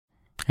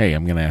Hey,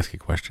 I'm going to ask you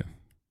a question.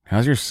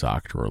 How's your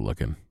sock drawer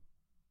looking?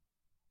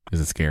 Is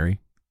it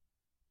scary?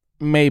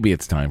 Maybe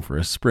it's time for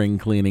a spring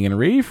cleaning and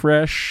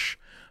refresh.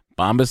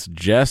 Bombas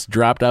just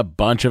dropped a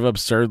bunch of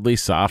absurdly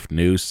soft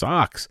new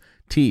socks,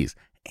 tees,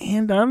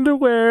 and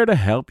underwear to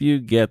help you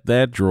get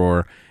that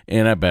drawer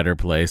in a better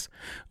place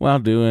while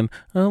doing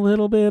a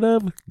little bit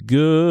of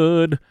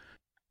good.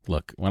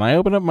 Look, when I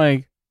open up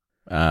my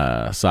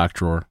sock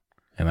drawer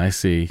and I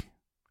see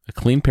a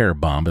clean pair of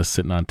Bombas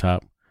sitting on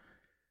top,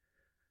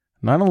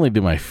 not only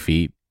do my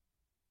feet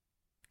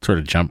sort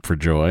of jump for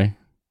joy,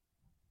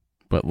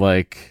 but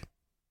like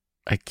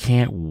I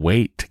can't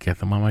wait to get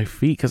them on my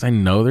feet because I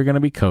know they're going to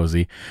be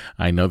cozy.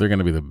 I know they're going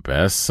to be the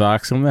best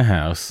socks in the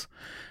house,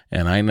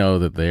 and I know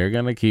that they're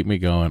going to keep me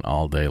going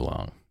all day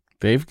long.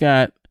 They've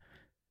got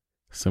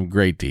some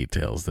great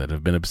details that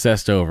have been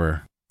obsessed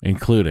over,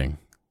 including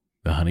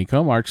the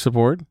honeycomb arch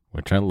support,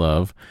 which I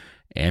love,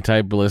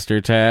 anti-blister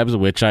tabs,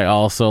 which I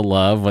also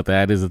love. What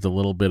that is, it's a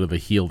little bit of the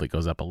heel that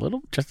goes up a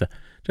little, just a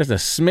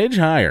smidge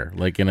higher,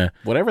 like in a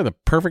whatever the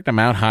perfect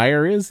amount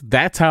higher is.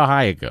 That's how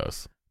high it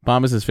goes.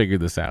 Bombas has figured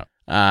this out.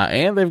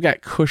 And they've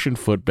got cushioned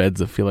footbeds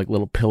that feel like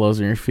little pillows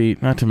on your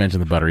feet, not to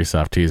mention the buttery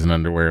soft tees and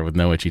underwear with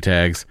no itchy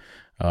tags.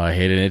 Oh, I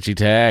hate an itchy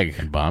tag.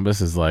 And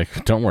Bombas is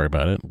like, don't worry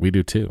about it. We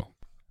do too.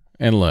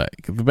 And look,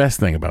 the best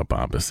thing about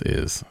Bombas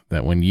is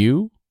that when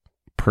you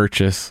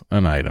purchase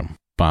an item,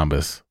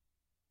 Bombas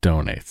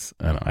donates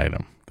an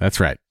item. That's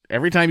right.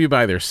 Every time you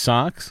buy their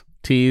socks,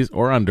 tees,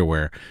 or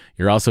underwear,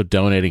 you're also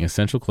donating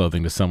essential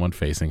clothing to someone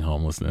facing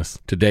homelessness.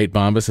 To date,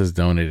 Bombas has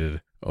donated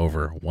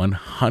over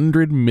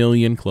 100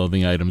 million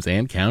clothing items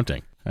and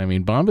counting. I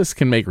mean, Bombas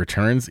can make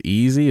returns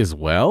easy as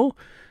well.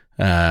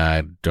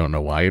 I don't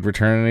know why you'd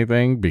return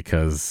anything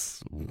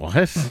because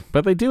what?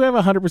 But they do have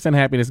a 100%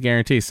 happiness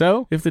guarantee.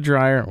 So if the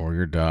dryer or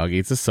your dog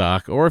eats a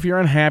sock, or if you're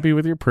unhappy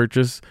with your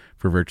purchase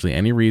for virtually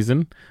any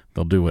reason,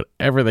 they'll do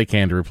whatever they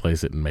can to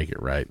replace it and make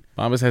it right.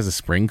 Bombas has a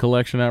spring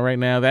collection out right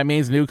now. That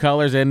means new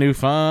colors and new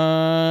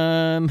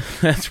fun.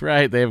 That's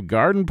right. They have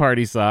garden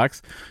party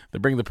socks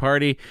that bring the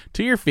party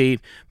to your feet.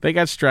 They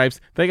got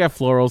stripes. They got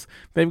florals.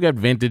 They've got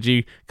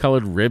vintagey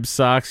colored rib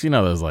socks. You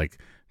know, those like,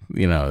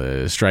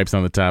 stripes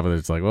on the top of it.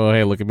 It's like, oh,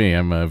 hey, look at me.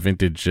 I'm a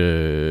vintage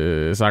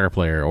soccer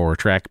player or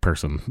track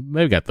person.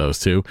 They've got those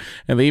too.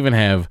 And they even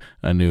have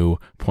a new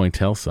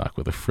pointelle sock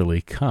with a frilly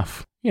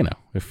cuff. You know,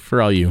 if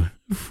for all you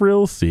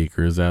frill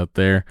seekers out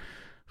there,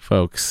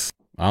 folks,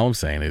 all I'm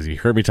saying is you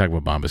heard me talk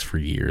about Bombas for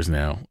years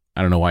now.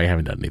 I don't know why you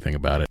haven't done anything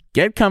about it.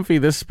 Get comfy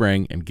this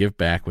spring and give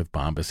back with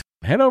Bombas.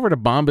 Head over to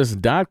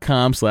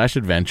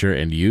bombas.com/adventure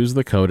and use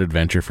the code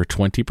adventure for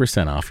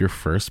 20% off your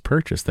first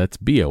purchase. That's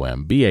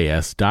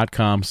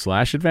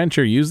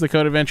bombas.com/adventure. Use the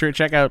code adventure at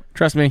checkout.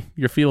 Trust me,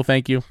 your feet will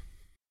thank you.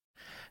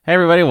 Hey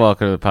everybody,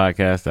 welcome to the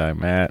podcast. I'm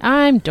Matt.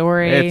 I'm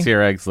Dory. It's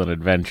your excellent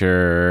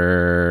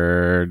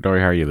adventure. Dory,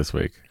 how are you this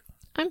week?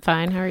 I'm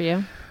fine. How are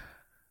you?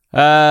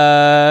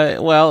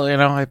 Well,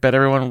 I bet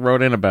everyone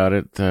wrote in about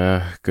it.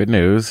 Good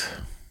news.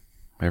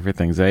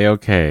 Everything's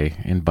A-okay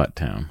in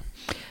Butttown.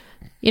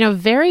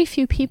 Very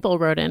few people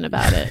wrote in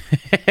about it.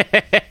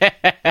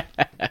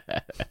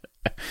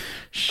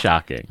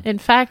 Shocking. In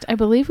fact, I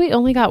believe we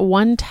only got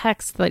one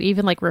text that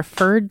even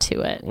referred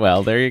to it.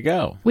 Well, there you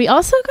go. We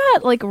also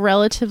got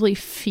relatively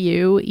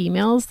few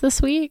emails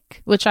this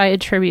week, which I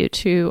attribute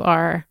to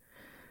our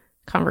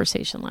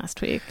conversation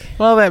last week.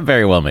 Well, that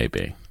very well may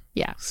be.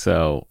 Yeah.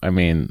 So,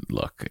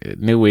 look,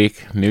 new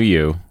week, new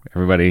you.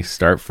 Everybody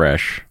start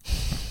fresh.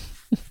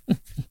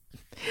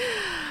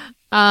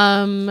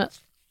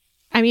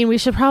 We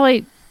should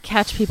probably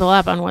catch people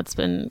up on what's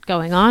been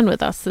going on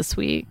with us this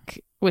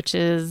week, which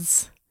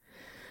is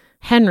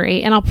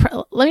Henry. And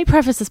let me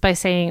preface this by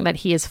saying that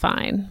he is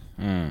fine.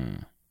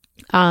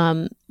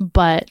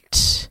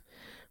 But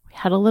we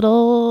had a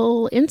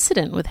little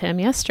incident with him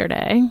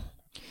yesterday.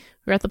 We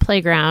were at the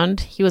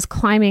playground. He was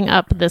climbing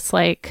up this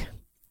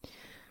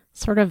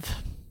sort of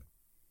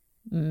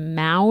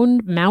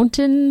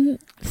mountain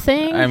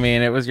thing.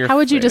 It was How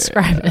would you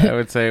describe it? I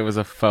would say it was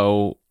a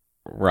faux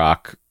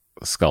rock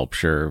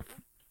sculpture.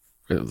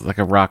 It was like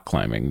a rock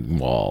climbing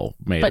wall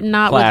made of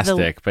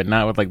plastic, but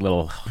not with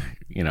little,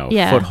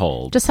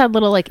 foothold. Just had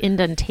little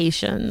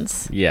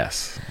indentations.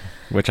 Yes.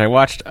 Which I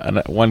watched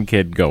one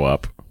kid go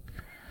up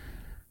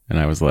and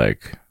I was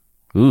like,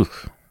 ooh,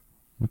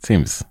 that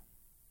seems a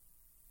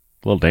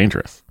little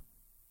dangerous.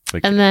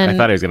 And then I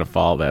thought he was going to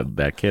fall.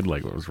 That kid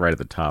was right at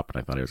the top,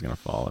 and I thought he was going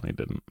to fall, and he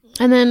didn't.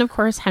 And then, of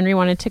course, Henry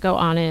wanted to go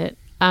on it.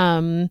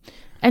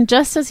 And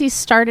just as he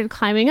started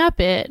climbing up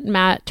it,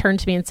 Matt turned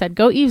to me and said,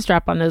 "Go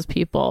eavesdrop on those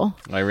people."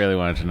 I really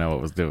wanted to know what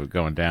was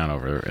going down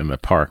over in the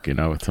park,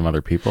 with some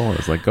other people. I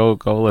was like, go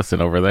listen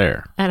over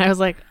there. And I was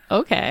like,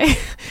 okay.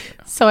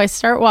 So I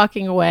start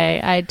walking away.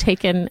 I'd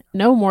taken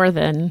no more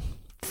than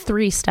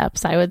 3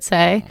 steps, I would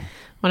say,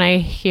 when I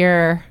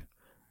hear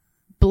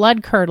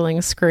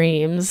blood-curdling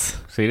screams.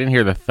 So you didn't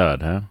hear the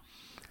thud, huh?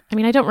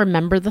 I don't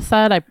remember the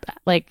thud.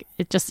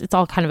 It's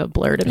all kind of a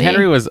blur to me.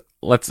 Henry was,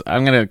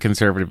 I'm going to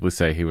conservatively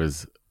say he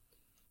was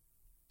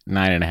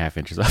 9.5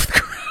 inches off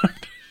the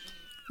ground.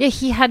 Yeah,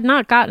 he had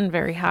not gotten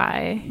very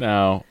high.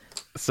 No.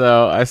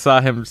 So I saw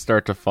him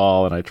start to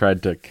fall, and I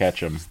tried to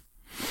catch him.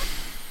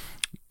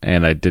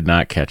 And I did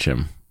not catch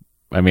him.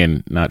 I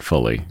mean, not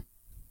fully.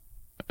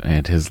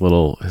 And his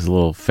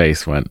little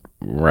face went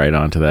right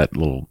onto that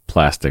little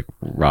plastic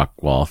rock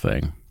wall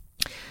thing.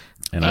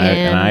 And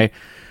I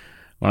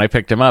when I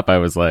picked him up, I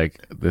was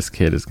like, this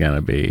kid is going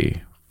to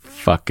be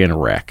fucking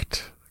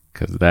wrecked.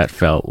 Because that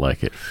felt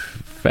like it.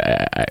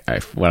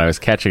 When I was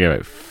catching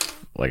him,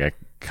 I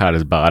caught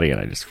his body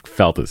and I just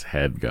felt his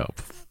head go.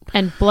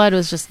 And blood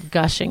was just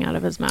gushing out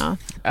of his mouth.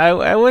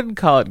 I wouldn't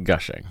call it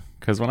gushing.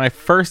 Because when I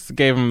first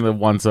gave him the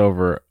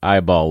once-over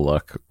eyeball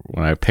look,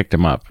 when I picked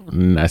him up,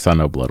 I saw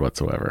no blood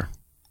whatsoever.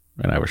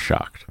 And I was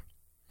shocked.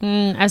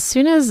 As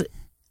soon as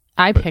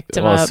I picked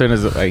him up... As soon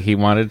as he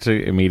wanted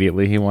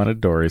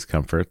Dory's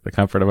comfort, the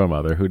comfort of a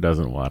mother who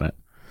doesn't want it.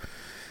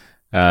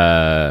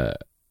 Then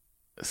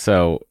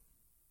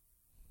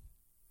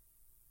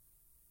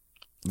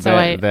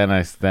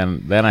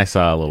I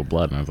saw a little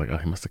blood, and I was like, oh,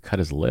 he must have cut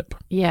his lip.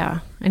 Yeah,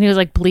 and he was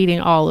like bleeding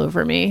all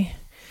over me.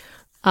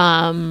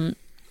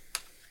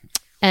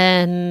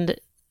 And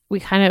he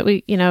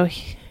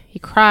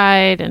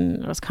cried,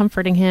 and I was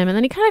comforting him, and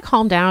then he kind of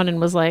calmed down and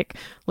was like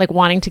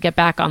wanting to get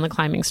back on the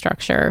climbing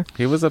structure.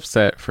 He was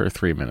upset for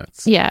 3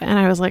 minutes. Yeah, and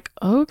I was like,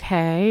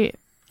 okay.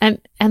 And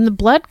the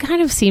blood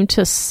kind of seemed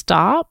to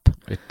stop.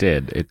 It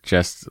did. It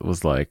just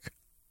was like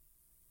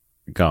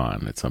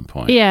gone at some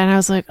point. Yeah, and I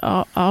was like,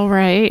 oh, all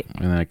right.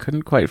 And I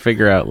couldn't quite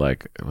figure out,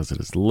 like, was it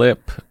his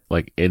lip,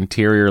 like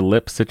interior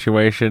lip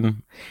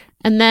situation?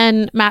 And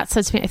then Matt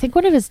said to me, I think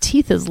one of his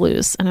teeth is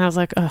loose. And I was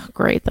like, oh,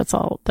 great. That's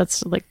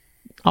like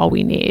all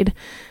we need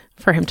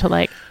for him to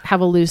like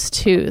have a loose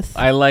tooth.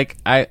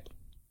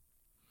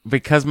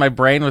 Because my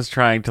brain was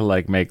trying to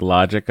like make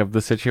logic of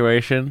the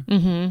situation.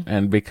 Mm-hmm.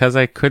 And because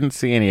I couldn't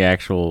see any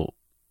actual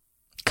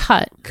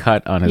cut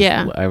on his,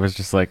 I was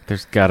just like,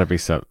 there's gotta be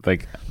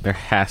there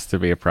has to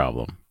be a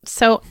problem.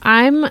 So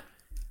I'm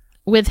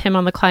with him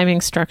on the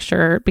climbing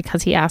structure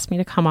because he asked me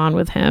to come on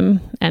with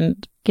him,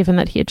 and given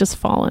that he had just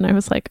fallen, I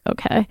was like,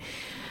 okay.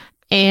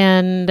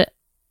 And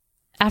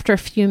after a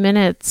few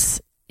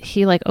minutes,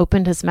 he like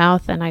opened his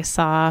mouth, and I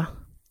saw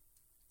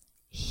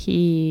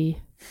he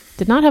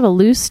did not have a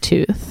loose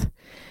tooth.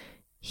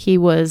 He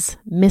was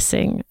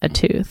missing a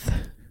tooth.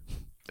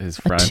 His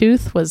front, a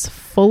tooth was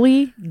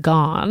fully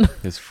gone.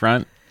 His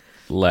front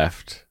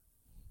left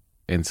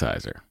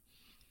incisor.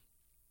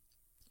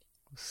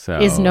 So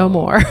is no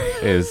more.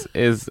 is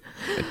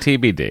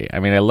TBD. I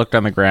mean, I looked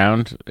on the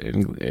ground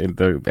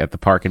at the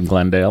park in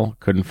Glendale,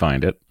 couldn't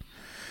find it.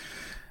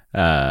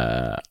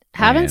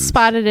 Haven't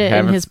spotted it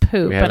in his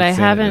poop, but I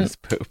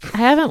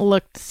haven't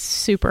looked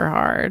super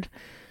hard.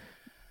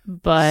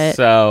 But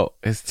so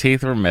his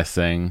teeth were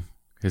missing.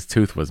 His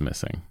tooth was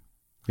missing.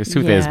 His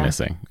tooth is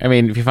missing. I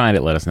mean, if you find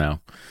it, let us know.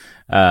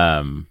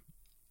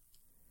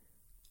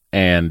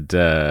 And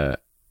I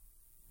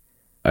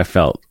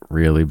felt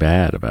really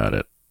bad about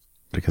it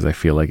because I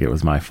feel like it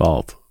was my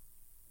fault.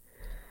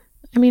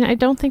 I mean, I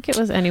don't think it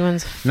was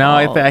anyone's fault. No,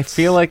 I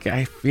feel like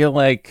I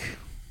could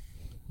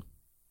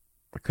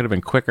have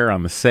been quicker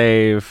on the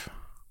save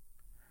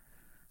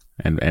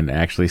and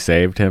actually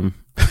saved him.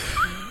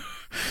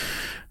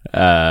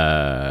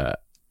 I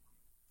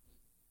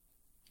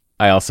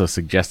also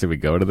suggested we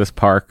go to this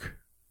park.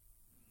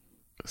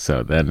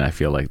 So then I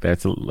feel like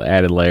that's an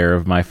added layer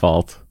of my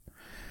fault.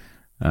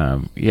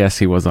 Yes,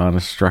 he was on a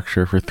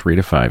structure for 3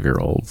 to 5 year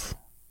olds.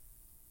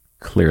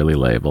 Clearly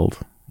labeled.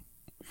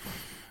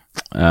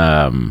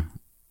 I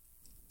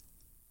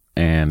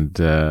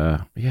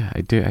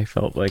do. I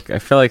felt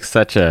like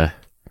such a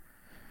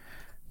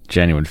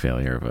genuine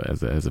failure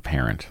as a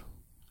parent.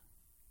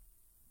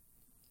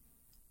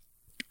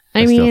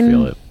 I still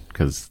feel it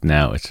because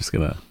now it's just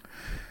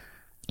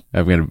I'm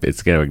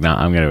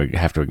gonna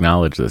have to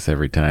acknowledge this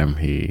every time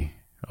he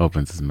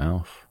opens his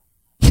mouth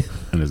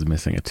and is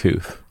missing a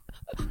tooth.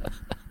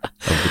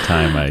 Of the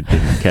time I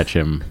didn't catch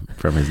him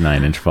from his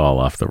 9-inch fall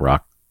off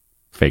the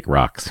fake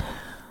rocks.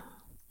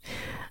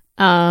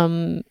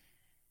 He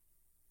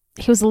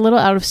was a little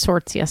out of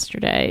sorts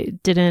yesterday.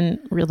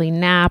 Didn't really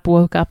nap.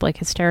 Woke up like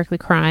hysterically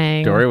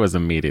crying. Dory was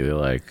immediately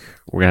like,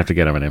 "We're gonna have to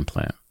get him an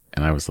implant,"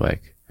 and I was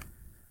like,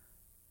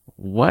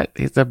 "What?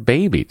 It's a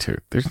baby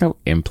tooth. There's no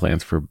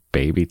implants for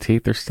baby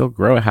teeth. They're still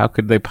growing. How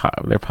could there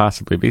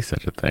possibly be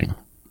such a thing?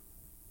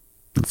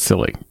 It's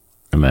silly."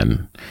 And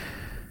then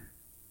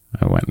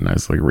I went and I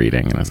was like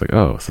reading, and I was like,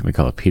 "Oh, something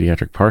called a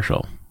pediatric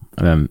partial."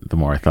 And then the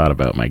more I thought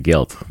about my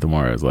guilt, the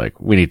more I was like,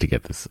 "We need to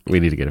get this. We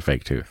need to get a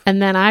fake tooth." And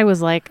then I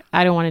was like,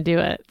 "I don't want to do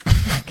it,"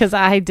 because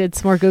I did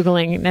some more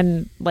Googling,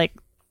 and like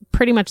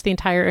pretty much the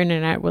entire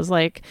internet was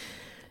like,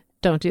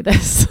 "Don't do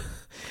this."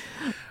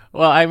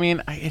 Well, I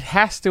mean, it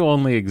has to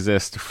only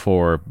exist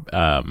for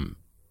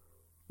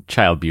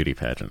child beauty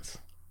pageants.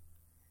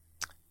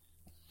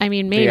 I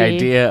mean, maybe. The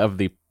idea of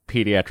the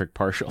pediatric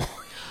partial.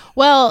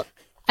 Well,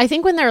 I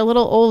think when they're a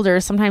little older,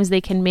 sometimes they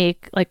can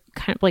make like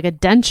kind of like a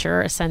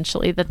denture,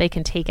 essentially, that they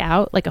can take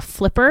out, like a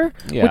flipper,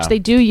 which they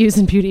do use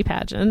in beauty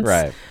pageants.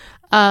 Right.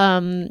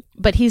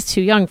 But he's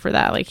too young for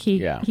that. Like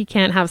he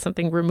can't have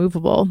something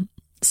removable.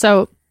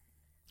 So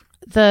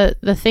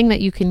the thing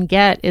that you can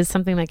get is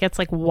something that gets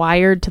like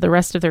wired to the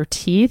rest of their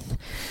teeth.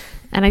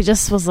 And I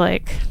just was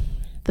like,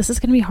 this is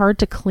going to be hard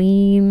to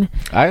clean.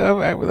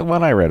 The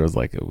one I read was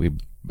like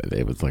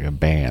it was like a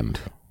band,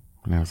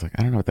 and I was like,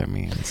 I don't know what that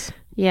means.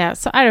 Yeah,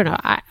 so I don't know.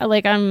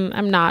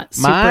 I'm not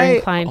super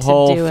inclined to do it.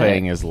 My whole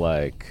thing is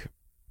like,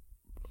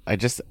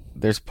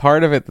 there's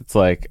part of it that's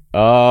like,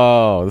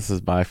 oh, this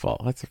is my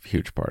fault. That's a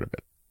huge part of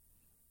it.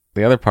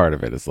 The other part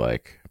of it is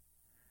like,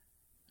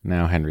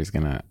 now Henry's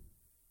gonna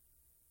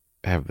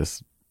have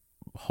this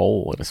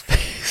hole in his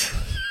face,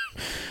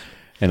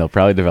 and he'll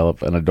probably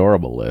develop an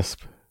adorable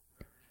lisp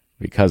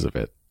because of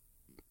it,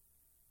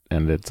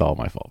 and it's all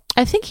my fault.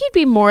 I think he'd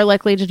be more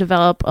likely to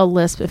develop a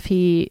lisp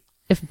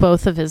if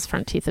both of his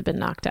front teeth had been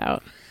knocked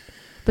out.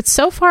 But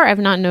so far, I've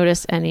not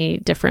noticed any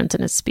difference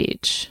in his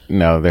speech.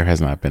 No, there has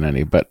not been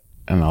any.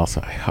 And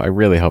also, I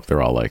really hope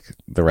they're all like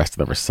the rest of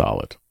them are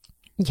solid.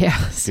 Yeah,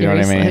 seriously. You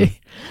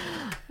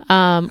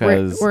know what I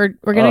mean?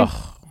 We're gonna.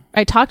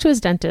 I talked to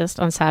his dentist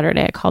on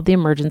Saturday. I called the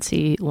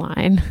emergency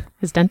line.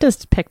 His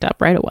dentist picked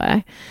up right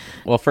away.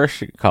 Well, first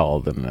she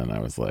called, and then I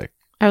was like,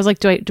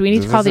 do we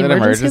need to call the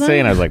emergency line?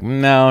 And I was like,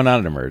 no, not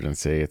an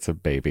emergency. It's a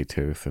baby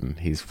tooth, and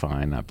he's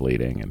fine, not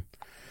bleeding.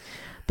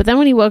 But then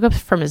when he woke up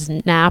from his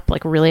nap,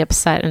 like really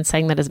upset and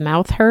saying that his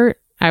mouth hurt,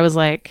 I was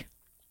like,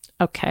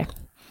 okay,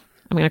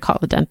 I'm going to call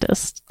the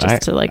dentist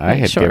just to like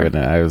make sure.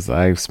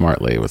 I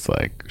smartly was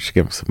like, should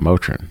give him some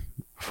Motrin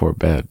before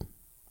bed,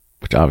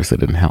 which obviously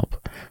didn't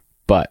help.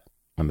 But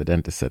when the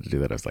dentist said to do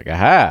that, I was like,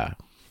 aha.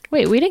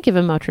 Wait, we didn't give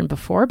him Motrin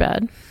before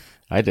bed.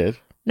 I did.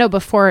 No,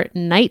 before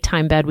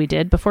nighttime bed we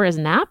did. Before his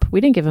nap,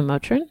 we didn't give him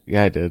Motrin.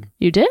 Yeah, I did.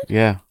 You did?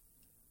 Yeah.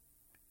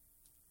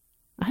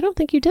 I don't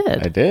think you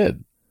did. I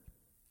did.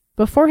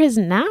 Before his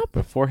nap?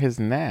 Before his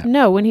nap.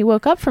 No, when he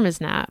woke up from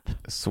his nap.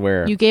 I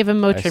swear. You gave him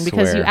Motrin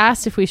because you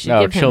asked if we should give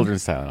him. No,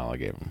 children's Tylenol I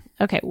gave him.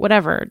 Okay,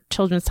 whatever.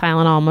 Children's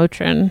Tylenol,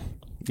 Motrin.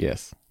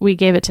 Yes. We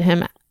gave it to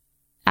him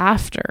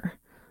after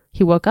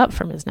he woke up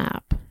from his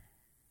nap.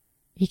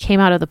 He came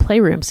out of the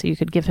playroom so you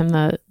could give him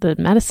the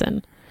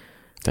medicine.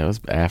 That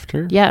was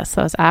after? Yes,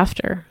 that was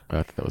after. I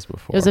thought that was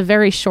before. It was a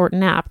very short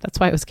nap. That's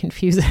why it was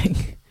confusing.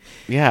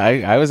 Yeah,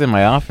 I was in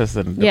my office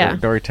and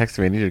Dory texted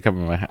me, I needed to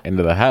come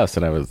into the house,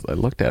 and I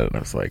looked at it and I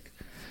was like,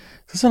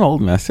 is this an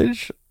old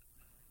message?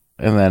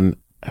 And then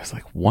I was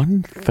like,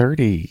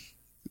 1:30,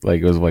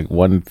 like it was like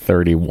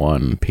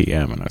 1:31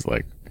 p.m. and I was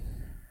like,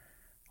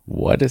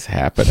 what is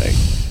happening?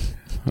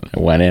 I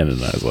went in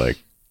and I was like,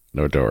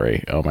 no,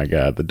 Dory, oh my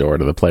God, the door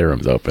to the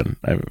playroom's open.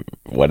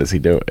 What is he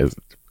doing?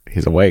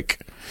 He's awake.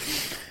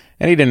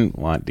 And he didn't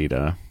want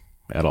Dita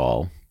at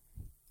all.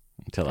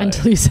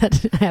 Until you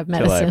said I have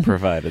medicine. Until I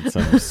provided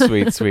some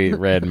sweet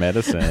red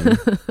medicine.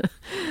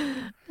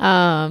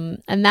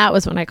 And that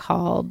was when I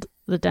called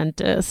the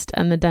dentist,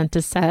 and the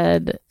dentist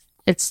said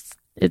it's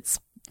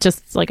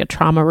just like a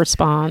trauma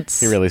response.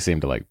 He really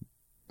seemed to like,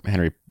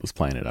 Henry was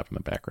playing it up in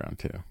the background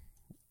too.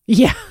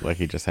 Yeah. Like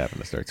he just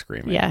happened to start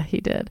screaming. Yeah, he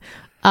did.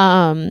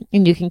 And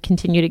you can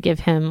continue to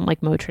give him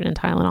like Motrin and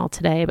Tylenol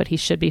today, but he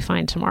should be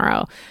fine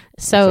tomorrow.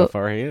 So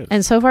far he is.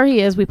 And so far he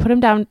is. We put him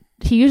down.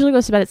 He usually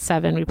goes to bed at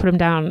 7. We put him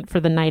down for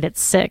the night at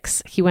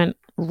 6. He went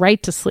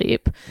right to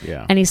sleep.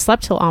 Yeah. And he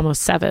slept till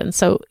almost 7.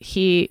 So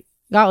he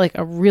got like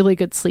a really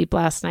good sleep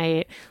last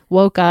night,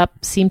 woke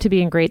up, seemed to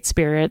be in great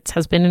spirits,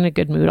 has been in a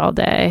good mood all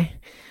day.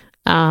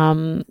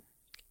 And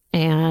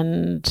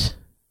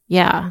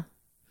yeah,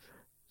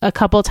 a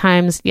couple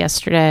times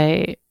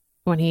yesterday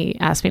when he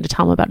asked me to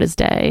tell him about his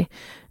day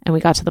and we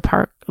got to the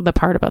part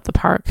about the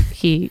park,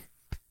 he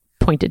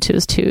pointed to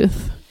his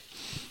tooth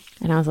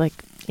and I was like,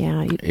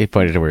 yeah. He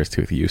pointed to where his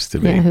tooth used to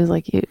be. Yeah, he was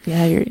like,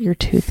 your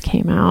tooth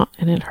came out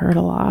and it hurt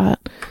a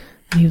lot.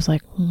 And he was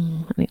like,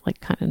 and he like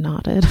kind of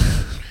nodded.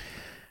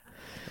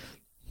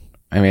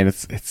 I mean,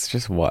 it's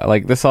just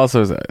like this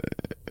also is,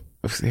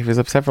 he was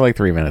upset for like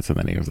 3 minutes and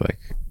then he was like,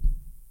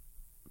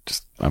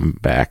 I'm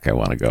back. I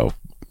want to go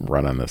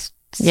run on this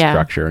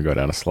structure and go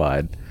down a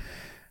slide.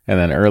 And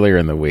then earlier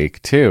in the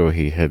week too,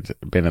 he had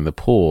been in the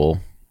pool.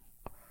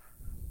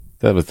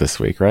 That was this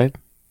week, right?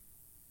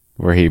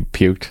 Where he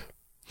puked.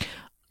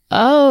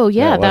 Oh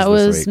yeah, that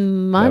was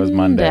Monday. That was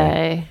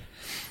Monday.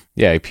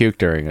 Yeah, he puked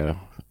during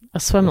a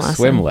swim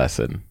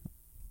lesson.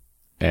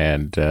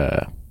 And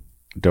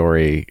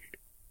Dory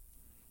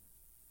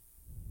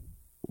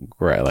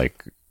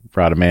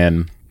brought him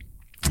in,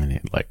 and he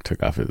like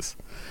took off his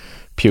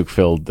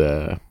puke-filled.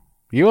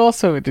 You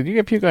also did you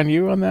get puke on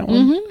you on that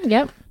one? Mm-hmm,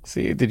 yep.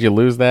 See, did you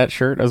lose that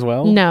shirt as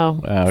well? No,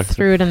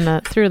 threw it in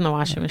the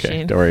washing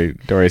machine.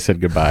 Dory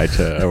said goodbye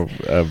to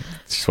a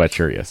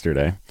sweatshirt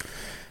yesterday.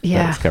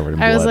 Yeah, was covered in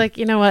blood. I was like,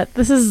 you know what,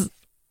 this isn't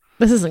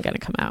going to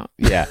come out.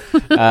 Yeah,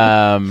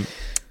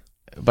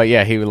 but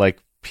yeah, he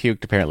like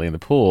puked apparently in the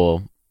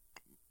pool,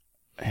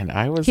 and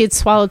he had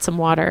swallowed some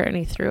water and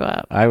he threw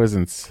up. I was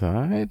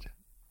inside.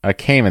 I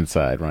came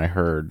inside when I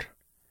heard.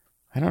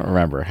 I don't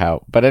remember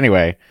how, but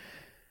anyway,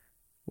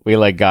 we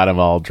like got him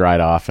all dried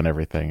off and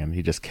everything, and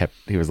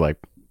he was like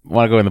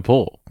want to go in the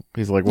pool.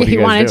 He's like, what are He you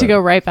guys wanted to doing? go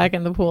right back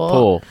in the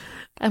pool.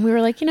 And we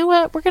were like, you know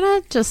what? We're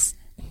going to just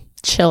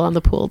chill on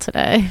the pool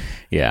today.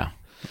 Yeah.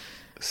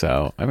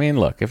 So, I mean,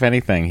 look, if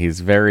anything, he's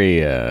very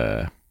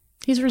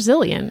He's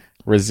resilient.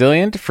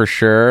 resilient for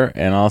sure.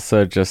 And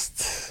also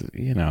just,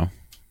 DGAF,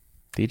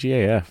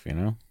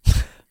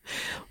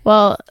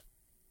 Well,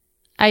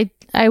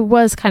 I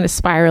was kind of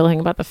spiraling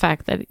about the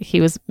fact that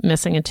he was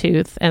missing a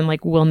tooth and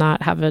like will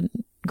not have a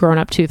grown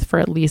up tooth for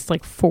at least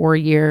like 4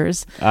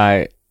 years.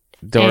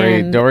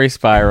 Dory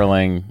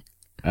spiraling,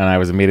 and I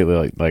was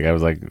immediately I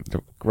was like,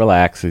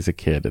 relax, he's a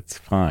kid, it's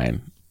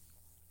fine.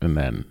 And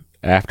then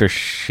after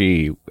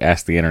she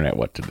asked the internet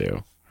what to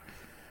do,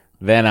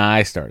 then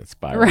I started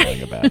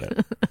spiraling about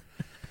it.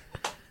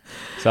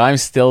 So I'm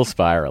still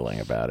spiraling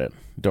about it.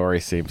 Dory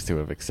seems to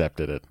have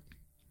accepted it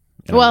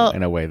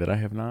in a way that I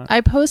have not. I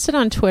posted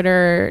on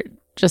Twitter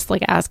just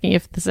like asking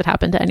if this had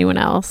happened to anyone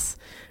else,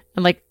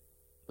 and like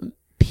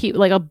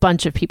a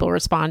bunch of people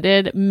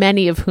responded,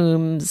 many of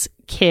whom's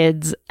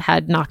kids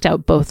had knocked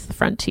out both the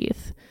front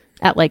teeth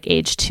at like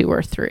age 2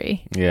 or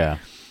 3. Yeah.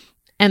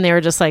 And they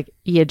were just like,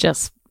 you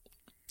just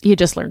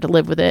learn to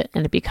live with it,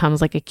 and it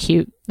becomes like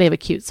they have a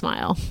cute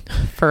smile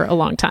for a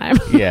long time.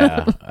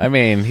 Yeah. I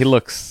mean, he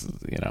looks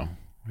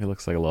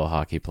like a little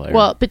hockey player.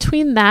 Well,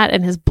 between that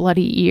and his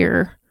bloody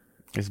ear.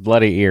 His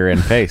bloody ear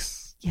and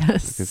face.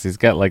 Yes. Because he's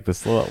got like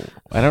this little,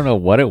 I don't know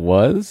what it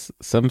was,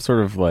 some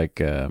sort of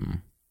like, I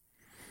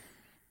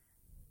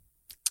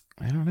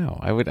don't know.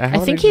 I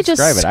think he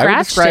just I would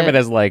scratched describe it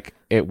as like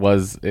it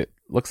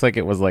looks like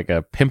it was like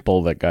a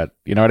pimple that got,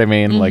 you know what I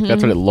mean? Like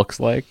that's what it looks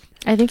like.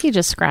 I think he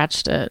just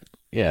scratched it.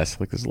 Yes,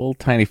 like this little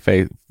tiny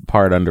face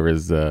part under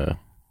his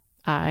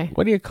Eye.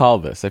 what do you call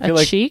this? I feel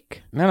like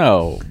cheek?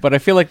 No, but I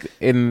feel like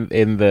in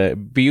the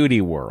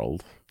beauty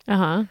world,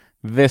 Uh-huh.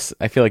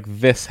 I feel like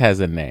this has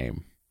a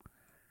name.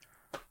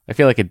 I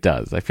feel like it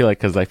does. I feel like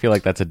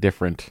that's a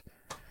different,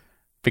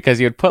 because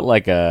you'd put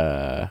like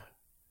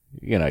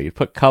you'd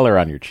put color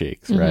on your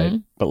cheeks, right?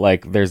 But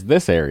like there's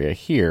this area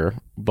here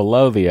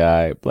below the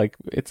eye, like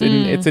it's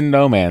in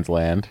no man's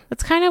land.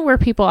 That's kind of where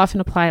people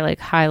often apply like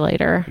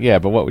highlighter. Yeah,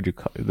 but what would you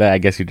call that? I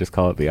guess you just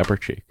call it the upper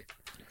cheek.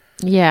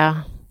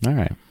 Yeah. All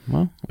right.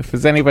 Well, if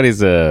there's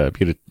anybody's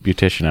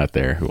beautician out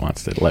there who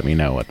wants to let me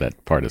know what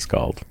that part is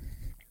called.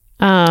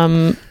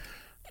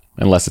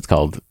 Unless it's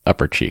called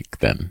upper cheek,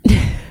 then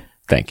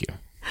thank you.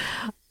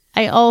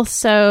 I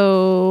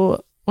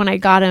also, when I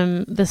got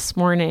him this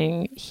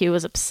morning, he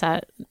was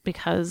upset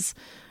because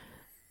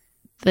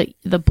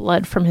the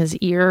blood from his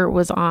ear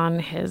was on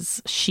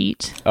his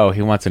sheet. Oh,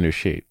 he wants a new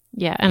sheet.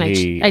 Yeah, and I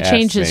He changed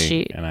asked his me,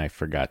 sheet. and I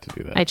forgot to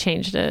do that. I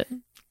changed it.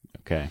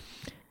 Okay.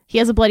 He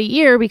has a bloody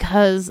ear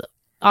because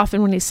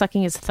often when he's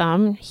sucking his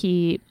thumb,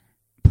 he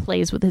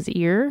plays with his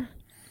ear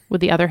with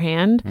the other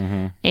hand,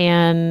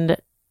 and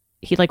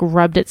he like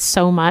rubbed it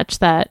so much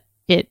that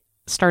it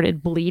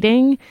started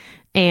bleeding,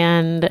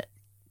 and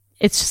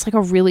it's just like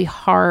a really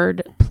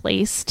hard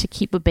place to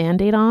keep a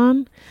Band-Aid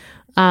on.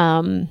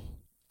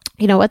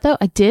 You know what though?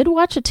 I did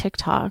watch a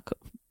TikTok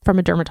from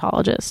a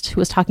dermatologist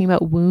who was talking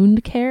about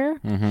wound care,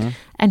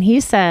 and he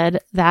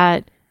said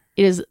that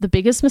is the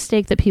biggest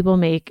mistake that people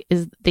make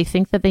is they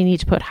think that they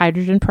need to put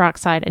hydrogen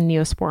peroxide and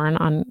Neosporin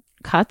on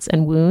cuts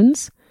and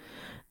wounds,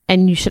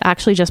 and you should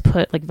actually just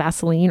put like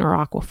Vaseline or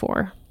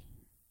Aquaphor.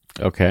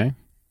 Okay.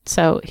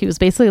 So he was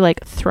basically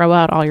like, throw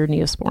out all your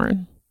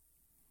Neosporin.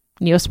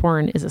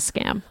 Neosporin is a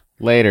scam.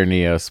 Later,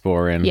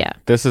 Neosporin. Yeah.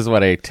 This is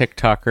what a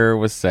TikToker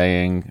was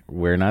saying.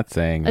 We're not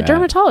saying A that.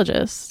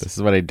 dermatologist. This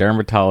is what a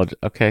dermatologist.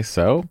 Okay,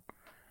 so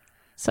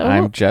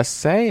I'm just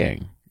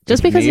saying.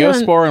 Just if because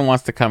Neosporin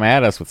wants to come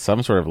at us with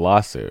some sort of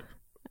lawsuit,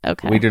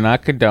 okay. we do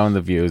not condone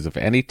the views of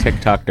any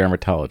TikTok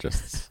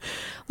dermatologists.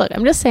 Look,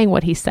 I'm just saying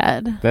what he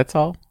said. That's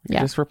all. You're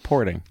Yeah. just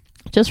reporting.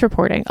 Just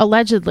reporting.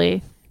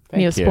 Allegedly,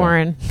 Thank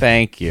Neosporin you.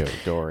 Thank you,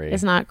 Dory.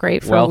 is not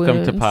great for Welcome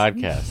wounds. to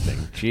podcasting.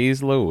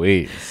 Jeez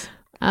Louise.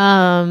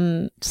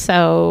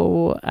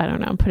 So I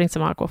don't know. I'm putting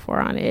some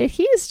Aquaphor on it.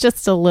 He's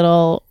just a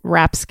little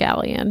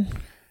rapscallion.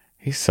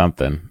 He's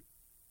something.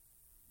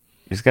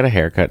 He's got a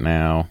haircut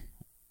now.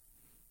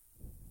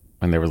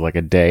 And there was like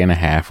a day and a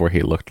half where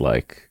he looked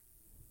like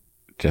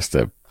just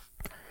a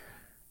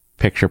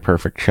picture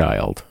perfect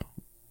child.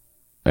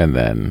 And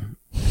then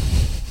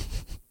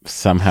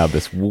somehow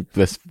this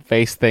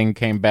face thing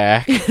came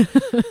back. He's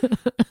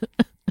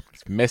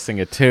missing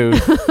a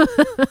tooth.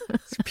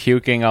 He's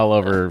puking all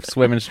over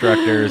swim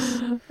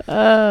instructors.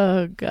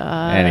 Oh,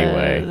 God.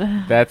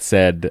 Anyway, that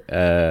said,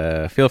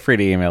 feel free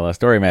to email us,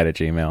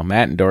 DoryMatt@gmail,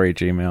 Matt and Dory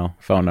Gmail,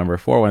 phone number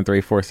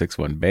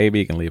 413-461-BABY.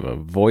 You can leave a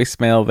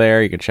voicemail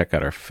there. You can check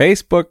out our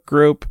Facebook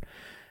group.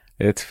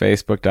 It's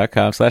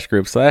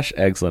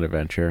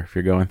facebook.com/group/ExcellentAdventure. If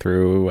you're going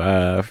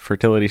through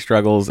fertility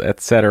struggles,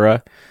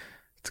 etc.,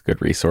 it's a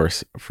good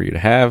resource for you to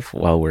have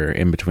while we're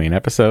in between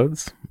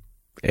episodes,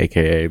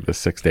 aka the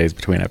 6 days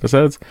between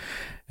episodes.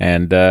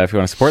 And if you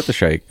want to support the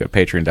show, you can go to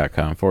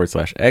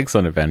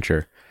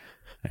patreon.com/ExcellentAdventure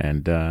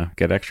and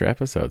get extra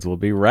episodes. We'll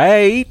be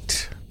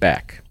right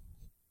back.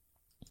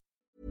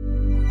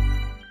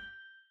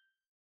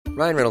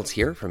 Ryan Reynolds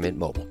here from Mint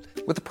Mobile.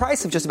 With the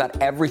price of just about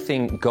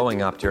everything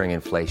going up during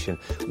inflation,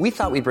 we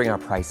thought we'd bring our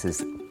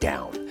prices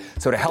down.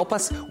 So to help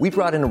us, we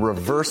brought in a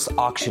reverse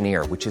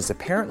auctioneer, which is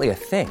apparently a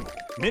thing.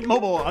 Mint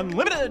Mobile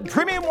Unlimited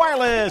Premium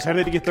Wireless. How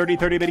to get 30,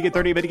 30, bit to get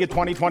 30, bit to get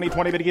 20, 20,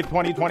 20, bit to get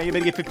 20, 20, bit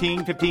to get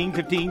 15, 15,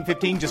 15,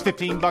 15, just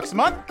 $15 a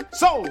month?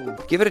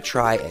 Sold! Give it a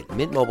try at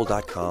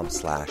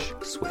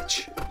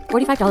mintmobile.com/switch.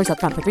 $45 up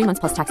front for 3 months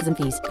plus taxes and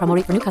fees. Promo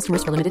rate for new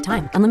customers for limited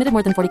time. Unlimited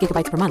more than 40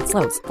 gigabytes per month.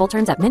 Slows full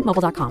terms at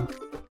mintmobile.com.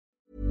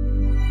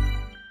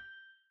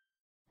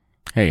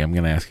 Hey, I'm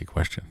going to ask you a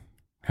question.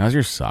 How's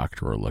your sock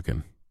drawer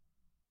looking?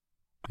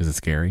 Is it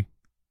scary?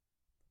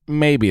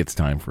 Maybe it's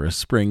time for a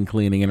spring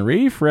cleaning and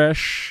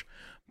refresh.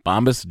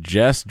 Bombas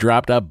just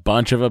dropped a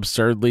bunch of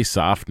absurdly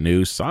soft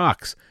new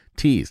socks,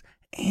 tees,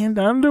 and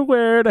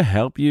underwear to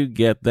help you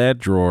get that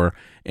drawer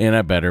in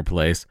a better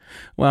place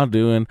while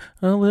doing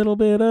a little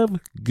bit of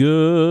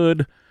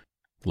good.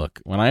 Look,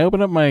 when I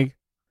open up my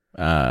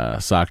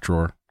sock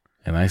drawer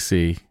and I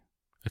see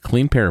a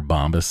clean pair of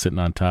Bombas sitting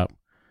on top,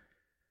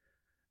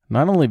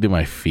 not only do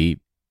my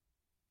feet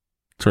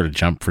sort of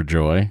jump for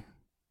joy,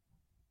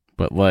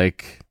 but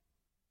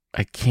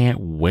I can't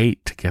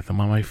wait to get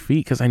them on my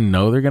feet because I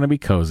know they're going to be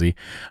cozy.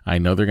 I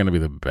know they're going to be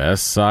the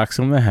best socks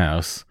in the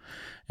house,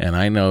 and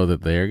I know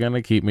that they're going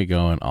to keep me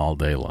going all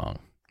day long.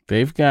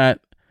 They've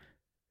got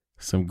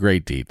some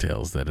great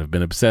details that have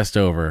been obsessed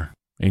over,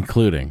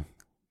 including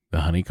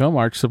the honeycomb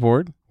arch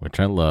support, which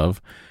I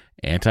love,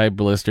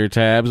 anti-blister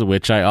tabs,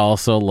 which I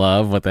also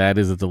love. What that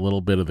is, it's a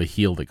little bit of the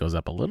heel that goes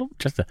up a little,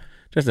 just a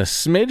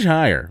smidge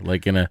higher,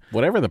 like in a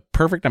whatever the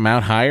perfect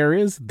amount higher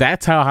is.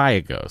 That's how high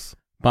it goes.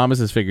 Bombas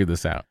has figured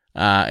this out.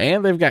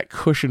 And they've got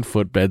cushioned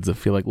footbeds that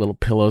feel like little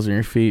pillows on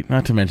your feet,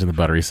 not to mention the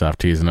buttery soft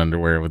tees and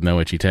underwear with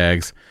no itchy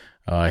tags.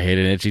 Oh, I hate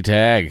an itchy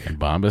tag. And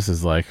Bombas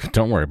is like,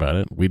 don't worry about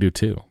it. We do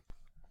too.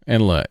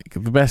 And look,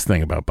 the best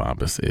thing about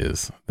Bombas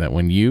is that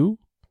when you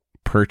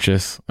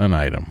purchase an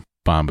item,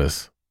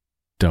 Bombas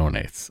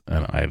donates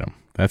an item.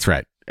 That's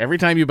right. Every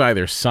time you buy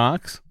their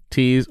socks,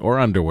 tees, or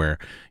underwear,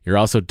 you're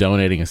also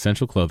donating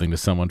essential clothing to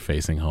someone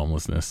facing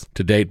homelessness.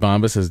 To date,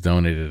 Bombas has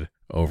donated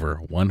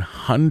over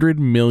 100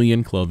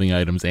 million clothing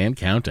items and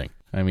counting.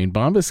 I mean,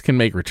 Bombas can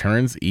make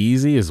returns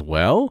easy as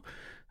well.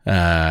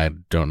 I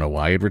don't know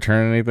why you'd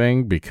return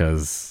anything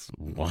because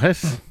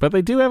what? But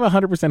they do have a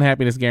 100%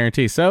 happiness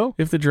guarantee. So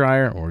if the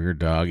dryer or your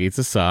dog eats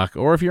a sock,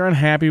 or if you're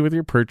unhappy with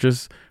your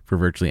purchase for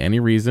virtually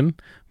any reason,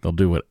 they'll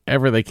do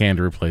whatever they can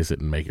to replace it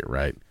and make it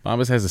right.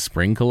 Bombas has a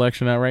spring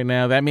collection out right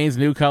now. That means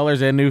new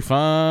colors and new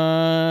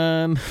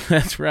fun.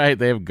 That's right.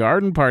 They have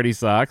garden party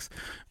socks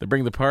that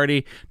bring the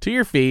party to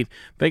your feet.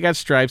 They got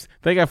stripes.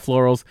 They got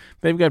florals.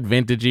 They've got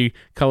vintagey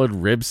colored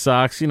rib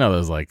socks. You know,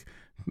 those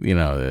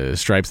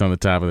stripes on the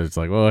top of it. It's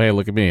like, oh, hey,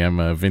 look at me. I'm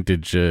a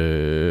vintage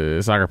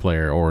soccer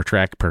player or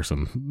track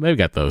person. They've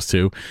got those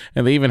too.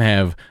 And they even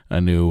have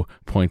a new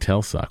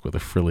pointelle sock with a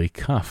frilly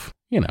cuff.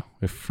 You know,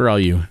 if for all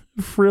you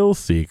frill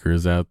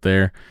seekers out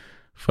there,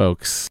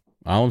 folks,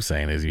 all I'm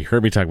saying is you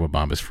heard me talk about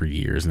Bombas for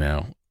years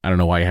now. I don't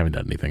know why you haven't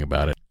done anything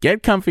about it.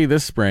 Get comfy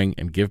this spring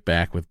and give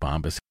back with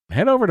Bombas.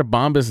 Head over to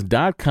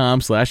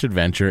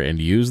bombas.com/adventure and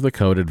use the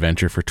code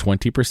adventure for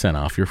 20%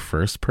 off your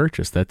first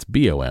purchase. That's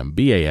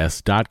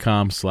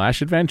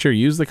bombas.com/adventure.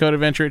 Use the code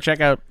adventure at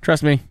checkout.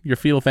 Trust me, your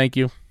feel thank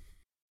you.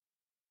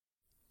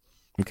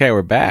 Okay,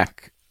 we're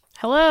back.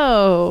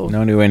 Hello.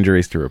 No new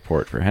injuries to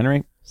report for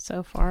Henry.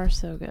 So far,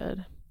 so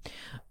good.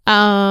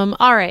 All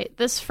right.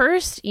 This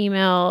first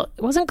email,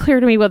 it wasn't clear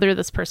to me whether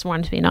this person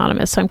wanted to be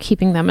anonymous, so I'm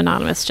keeping them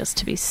anonymous just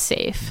to be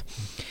safe.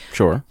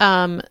 Sure.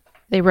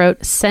 They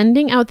wrote,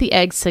 sending out the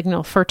egg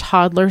signal for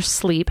toddler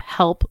sleep.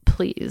 Help,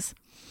 please.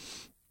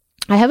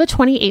 I have a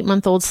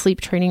 28-month-old sleep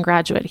training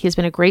graduate. He has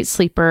been a great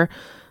sleeper,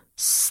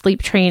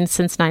 sleep trained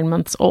since 9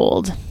 months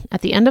old.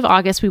 At the end of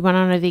August, we went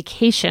on a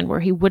vacation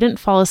where he wouldn't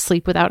fall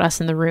asleep without us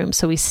in the room,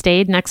 so we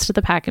stayed next to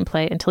the pack and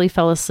play until he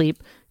fell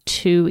asleep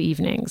 2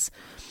 evenings.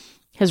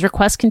 His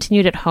request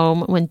continued at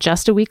home when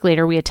just a week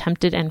later we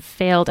attempted and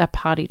failed at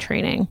potty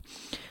training.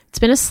 It's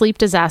been a sleep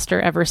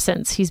disaster ever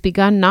since. He's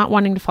begun not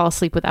wanting to fall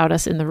asleep without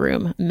us in the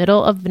room,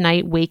 middle of the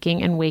night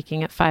waking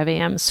at 5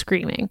 a.m.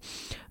 screaming.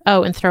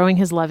 Oh, and throwing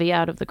his lovey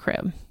out of the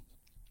crib.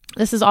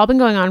 This has all been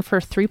going on for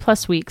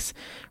 3+ weeks.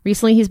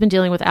 Recently, he's been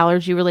dealing with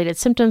allergy-related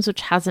symptoms,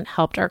 which hasn't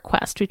helped our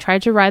quest. We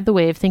tried to ride the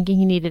wave thinking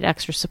he needed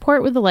extra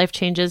support with the life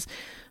changes,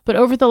 but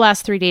over the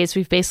last 3 days,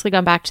 we've basically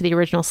gone back to the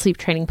original sleep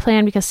training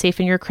plan because safe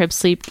in your crib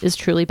sleep is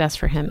truly best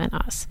for him and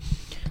us.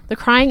 The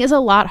crying is a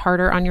lot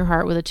harder on your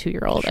heart with a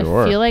 2-year-old.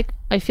 Sure.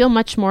 I feel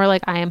much more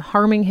like I am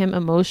harming him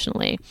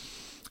emotionally.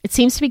 It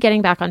seems to be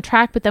getting back on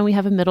track, but then we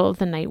have a middle of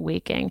the night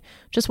waking.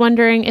 Just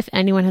wondering if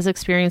anyone has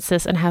experienced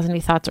this and has any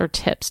thoughts or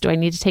tips. Do I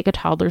need to take a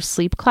toddler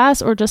sleep class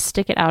or just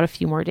stick it out a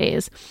few more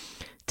days?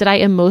 Did I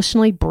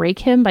emotionally break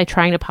him by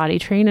trying to potty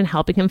train and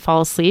helping him fall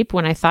asleep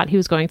when I thought he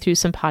was going through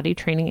some potty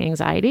training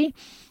anxiety?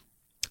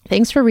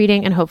 Thanks for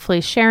reading and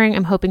hopefully sharing.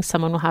 I'm hoping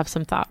someone will have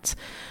some thoughts.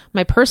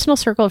 My personal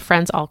circle of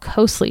friends all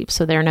co-sleep,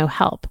 so they're no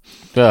help.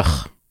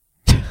 Ugh.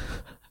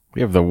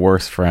 We have the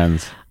worst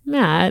friends.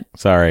 Matt.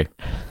 Sorry.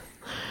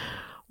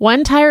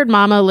 One tired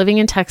mama living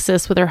in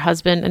Texas with her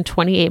husband and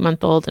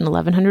 28-month-old in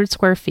 1,100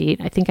 square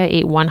feet. I think I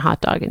ate one hot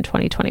dog in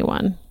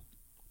 2021.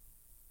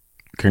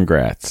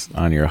 Congrats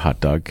on your hot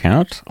dog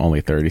count.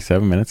 Only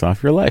 37 minutes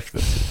off your life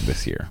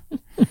this year.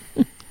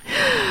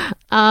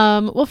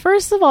 Well,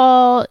 first of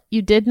all,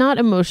 you did not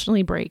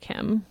emotionally break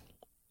him.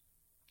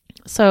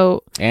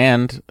 So,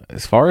 and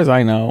as far as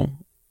I know,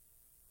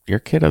 your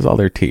kid has all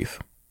their teeth.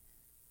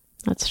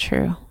 That's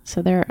true.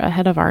 So they're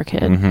ahead of our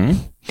kid.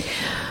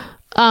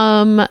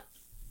 Mm-hmm.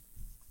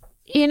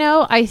 You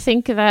know, I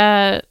think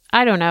that,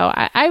 I don't know.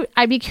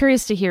 I'd be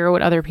curious to hear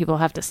what other people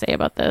have to say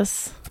about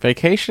this.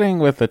 Vacationing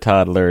with a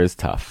toddler is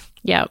tough.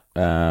 Yeah.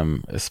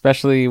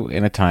 Especially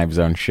in a time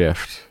zone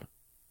shift.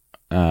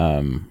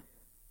 It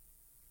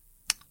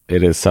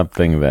is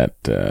something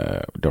that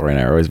Dory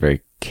and I are always very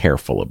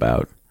careful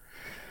about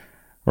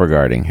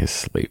regarding his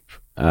sleep.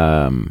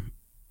 And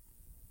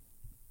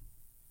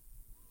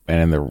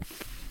in the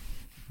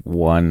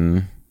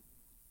 1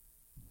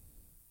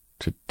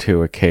 to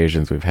 2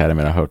 occasions we've had him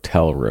in a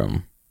hotel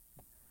room,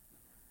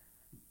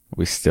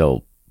 we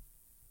still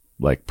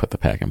put the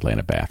pack and play in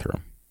a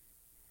bathroom.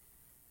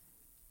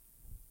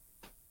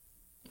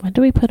 When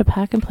did we put a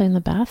pack and play in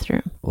the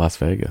bathroom? Las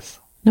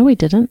Vegas. No, we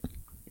didn't.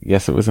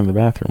 Yes, it was in the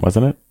bathroom,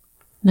 wasn't it?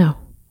 No.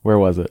 Where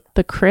was it?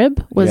 The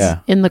crib was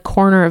in the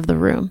corner of the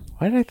room.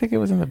 Why did I think it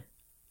was in the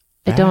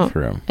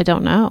bathroom? I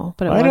don't know,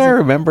 but Why do I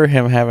remember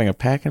him having a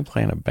pack and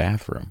play in a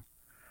bathroom?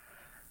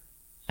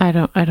 I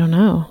don't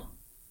know.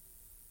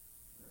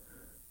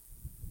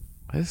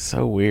 This is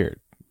so weird.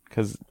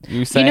 Because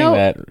you saying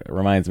that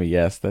reminds me,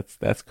 yes,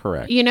 that's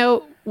correct. You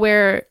know,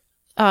 where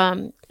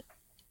I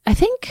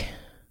think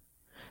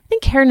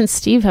Karen and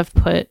Steve have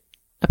put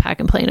a pack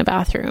and play in a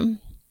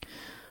bathroom.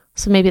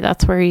 So maybe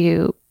that's where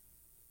you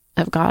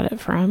have got it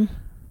from.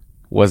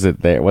 Was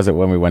it there? Was it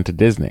when we went to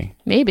Disney?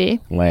 Maybe.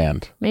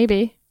 Land.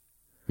 Maybe.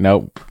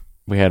 Nope.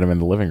 We had him in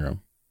the living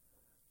room.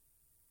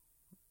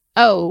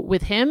 Oh,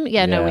 with him?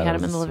 Yeah, no, we had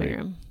him in the living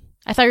room.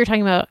 I thought you were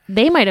talking about,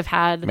 they might have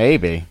had.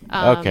 Maybe.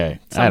 Okay.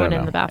 I don't know.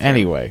 In the bathroom.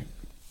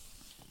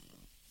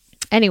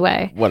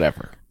 Anyway.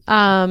 Whatever.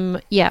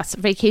 Yes,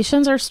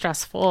 vacations are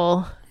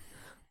stressful.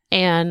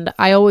 And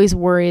I always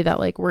worry that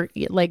we're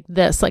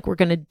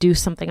going to do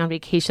something on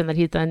vacation that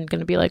he's then going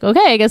to be like,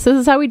 okay, I guess this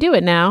is how we do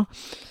it now.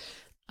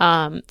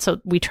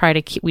 So we try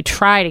to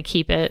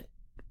keep it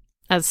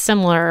as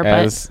similar,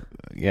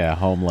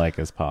 home-like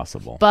as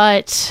possible.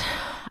 But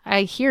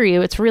I hear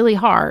you. It's really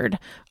hard,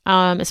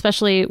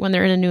 especially when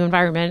they're in a new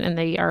environment and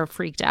they are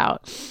freaked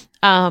out.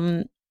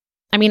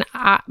 I mean,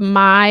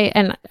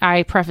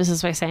 I preface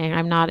this by saying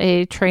I'm not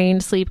a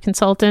trained sleep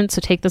consultant, so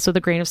take this with a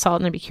grain of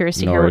salt, and I'd be curious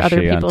to hear what other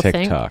people on think.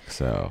 TikTok,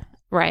 so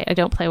right, I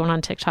don't play one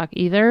on TikTok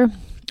either.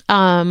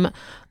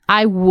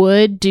 I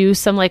would do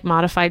some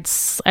modified.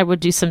 I would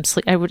do some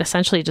sleep. I would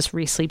essentially just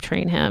re-sleep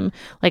train him,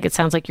 like it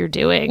sounds like you're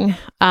doing,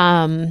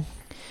 and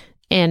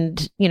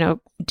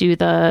do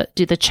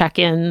the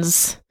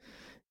check-ins,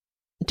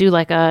 do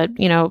a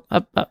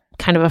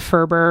kind of a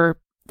Ferber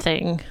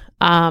thing.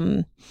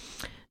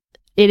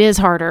 It is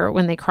harder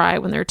when they cry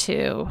when they're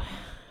 2,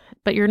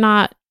 but you're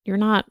not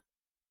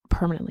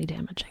permanently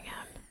damaging him.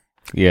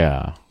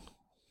 Yeah.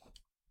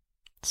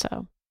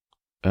 So.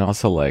 And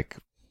also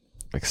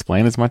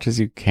explain as much as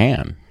you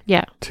can.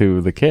 Yeah.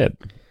 To the kid.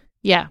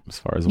 Yeah. As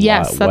far as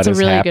that's a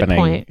really good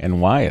point. And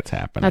why it's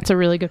happening. That's a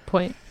really good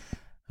point.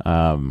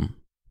 And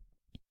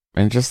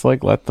just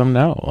let them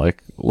know,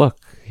 look,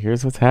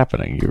 here's what's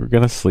happening. You're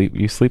going to sleep.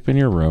 You sleep in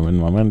your room,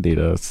 and Mama and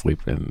Dita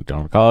sleep in.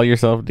 Don't call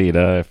yourself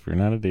Dita if you're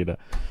not a Dita.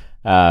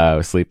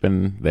 Sleep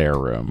in their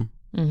room.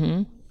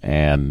 Mm-hmm.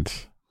 And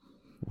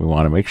we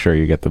want to make sure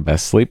you get the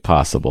best sleep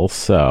possible.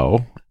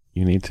 So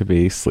you need to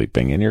be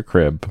sleeping in your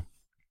crib.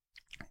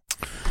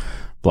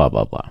 Blah,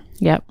 blah, blah.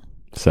 Yep.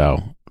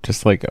 So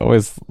just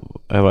always,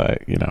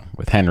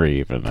 with Henry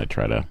even, I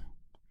try to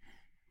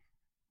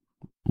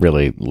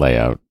really lay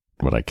out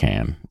what I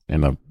can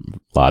in a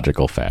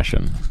logical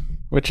fashion,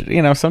 which,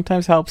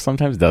 sometimes helps,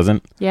 sometimes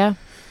doesn't. Yeah.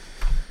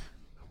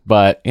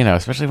 But,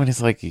 especially when he's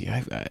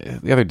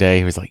the other day,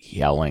 he was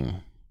yelling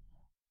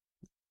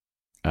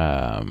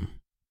about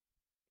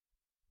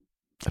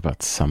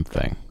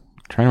something.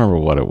 I'm trying to remember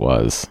what it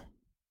was.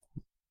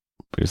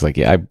 But he was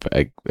I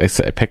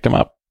picked him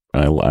up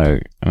and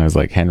I was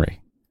like, Henry.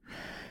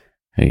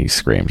 And he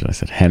screamed and I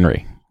said,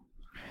 Henry.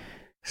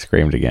 He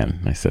screamed again.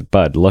 And I said,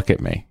 Bud, look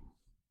at me.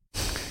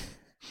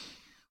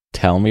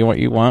 Tell me what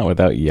you want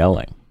without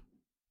yelling.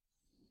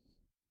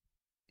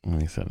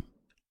 And he said,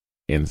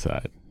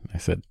 inside. I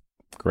said,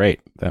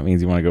 great. That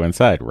means you want to go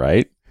inside,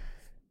 right?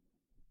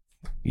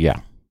 Yeah.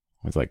 I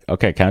was like,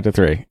 okay, count to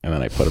 3. And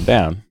then I put him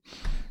down.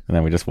 And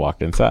then we just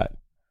walked inside.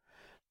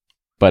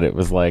 But it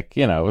was it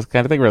was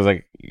kind of thing where I was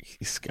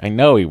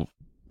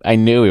I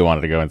knew he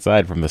wanted to go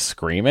inside from the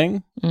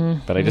screaming.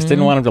 Mm-hmm. But I just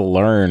didn't want him to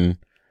learn.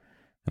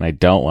 And I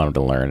don't want him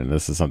to learn. And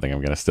this is something I'm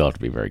going to still have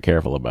to be very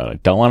careful about. I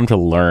don't want him to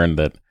learn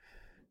that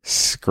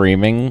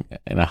screaming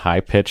in a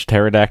high-pitched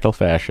pterodactyl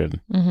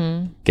fashion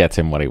gets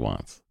him what he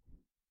wants.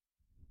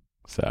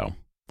 So,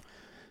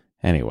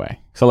 Anyway,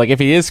 so like if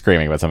he is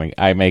screaming about something,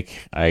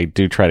 I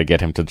do try to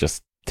get him to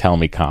just tell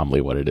me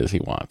calmly what it is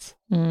he wants.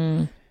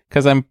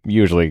 Because I'm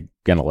usually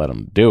going to let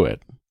him do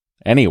it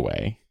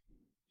anyway.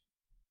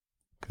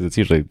 Because it's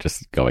usually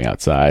just going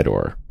outside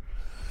or,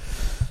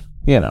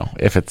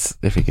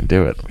 if he can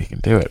do it, we can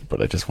do it.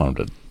 But I just want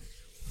him to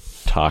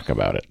talk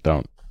about it.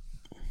 Don't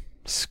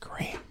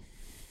scream.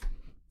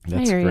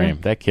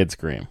 That kid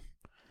scream.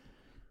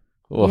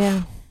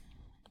 Oof.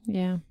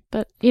 Yeah.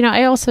 But,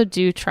 I also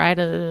do try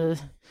to...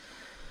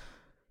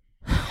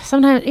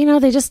 Sometimes,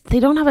 they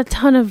don't have a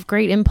ton of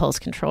great impulse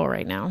control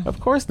right now. Of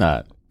course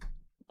not.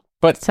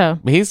 But so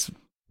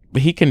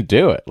he can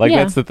do it. Like,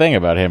 that's the thing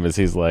about him is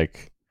he's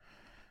like,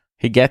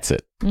 he gets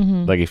it.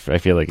 Mm-hmm. Like, I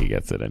feel like he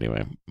gets it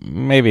anyway.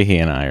 Maybe he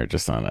and I are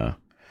just on a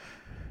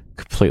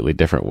completely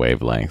different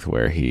wavelength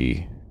where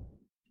he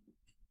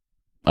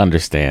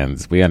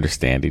understands. We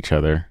understand each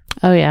other.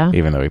 Oh, yeah.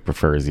 Even though he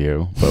prefers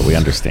you, but we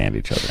understand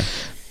each other.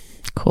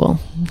 Cool.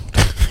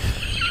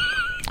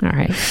 All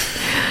right.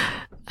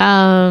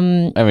 I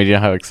mean, you know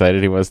how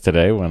excited he was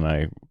today when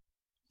I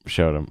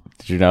showed him.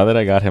 Did you know that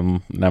I got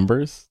him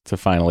numbers to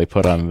finally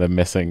put on the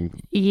missing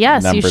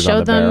numbers you showed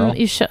on the them.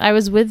 barrel? I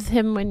was with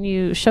him when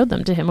you showed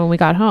them to him when we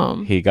got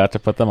home. He got to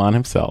put them on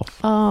himself.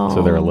 Oh.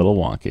 So they're a little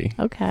wonky.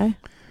 Okay.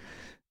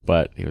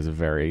 But he was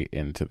very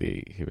into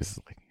he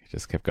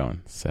just kept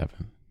going 7,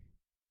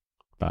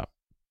 bop,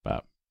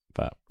 bop,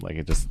 bop. Like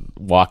it just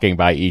walking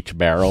by each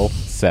barrel,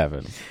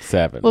 7,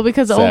 7. Well,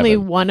 because 7. only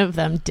one of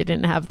them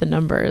didn't have the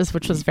numbers,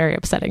 which was very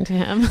upsetting to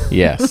him.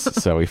 Yes.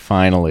 So I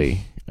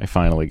finally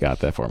got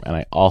that for him. And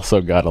I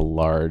also got a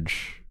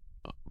large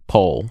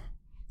pole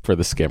for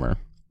the skimmer.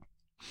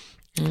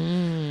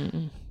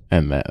 And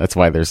that's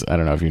why I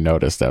don't know if you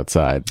noticed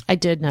outside. I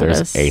did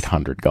notice. There's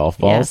 800 golf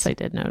balls. Yes, I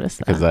did notice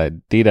that. Because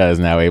Dita is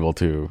now able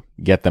to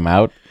get them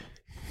out.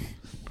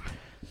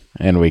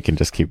 And we can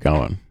just keep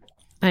going.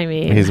 I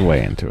mean, he's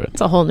way into it.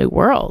 It's a whole new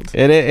world.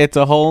 It's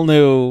a whole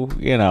new,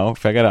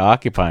 if I got to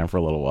occupy him for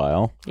a little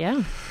while.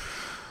 Yeah.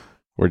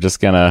 We're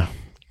just going to...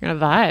 You're going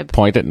to vibe.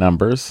 Point at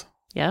numbers.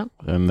 Yeah.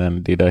 And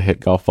then Dita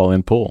hit golf ball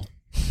in pool.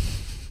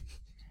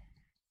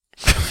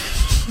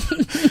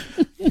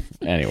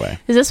 Anyway.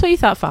 Is this what you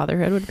thought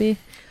fatherhood would be?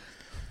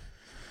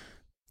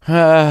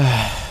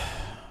 I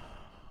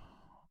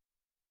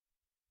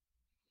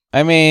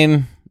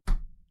mean,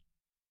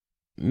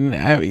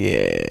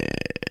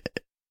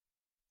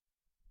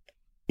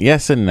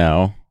 yes and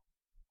no.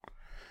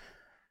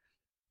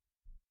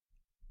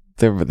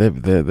 The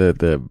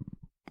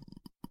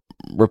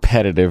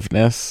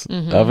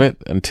repetitiveness of it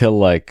until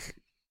like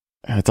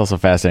it's also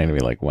fascinating to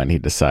me like when he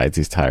decides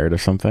he's tired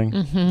of something.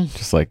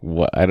 Just like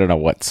what I don't know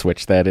what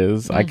switch that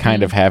is. I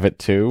kind of have it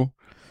too.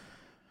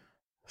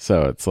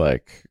 So it's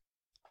like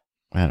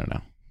I don't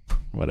know.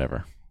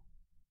 Whatever.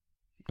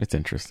 It's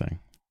interesting.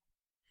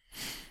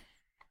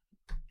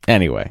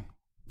 Anyway.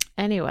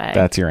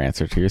 That's your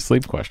answer to your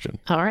sleep question.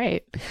 All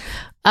right.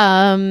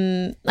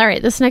 All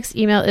right. This next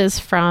email is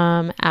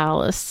from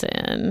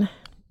Allison.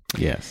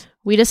 Yes.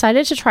 We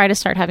decided to try to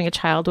start having a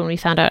child when we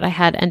found out I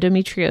had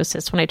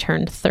endometriosis when I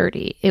turned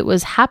 30. It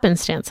was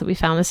happenstance that we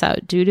found this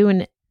out due to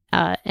an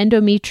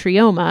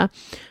endometrioma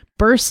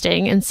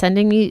bursting and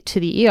sending me to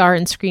the ER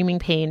in screaming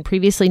pain.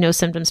 Previously, no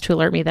symptoms to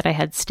alert me that I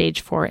had stage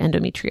 4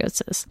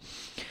 endometriosis.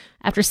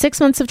 After 6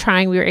 months of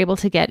trying, we were able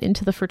to get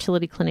into the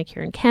fertility clinic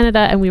here in Canada,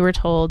 and we were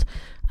told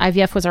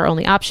IVF was our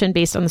only option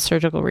based on the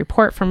surgical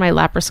report from my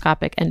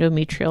laparoscopic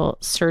endometrial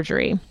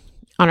surgery.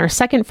 On our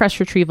second fresh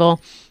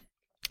retrieval,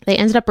 they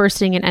ended up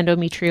bursting an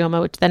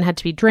endometrioma, which then had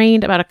to be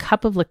drained, about a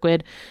cup of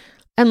liquid,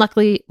 and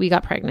luckily we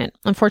got pregnant.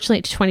 Unfortunately,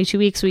 at 22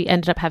 weeks, we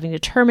ended up having to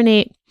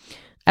terminate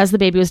as the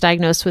baby was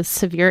diagnosed with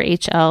severe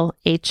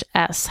HLHS,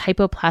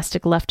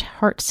 hypoplastic left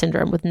heart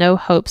syndrome, with no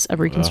hopes of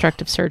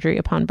reconstructive surgery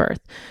upon birth.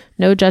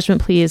 No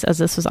judgment, please, as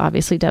this was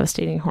obviously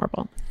devastating and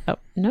horrible. Oh,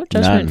 no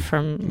judgment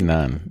from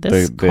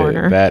this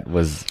corner. That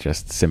was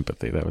just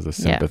sympathy. That was a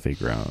sympathy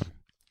groan.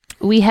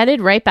 We headed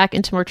right back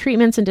into more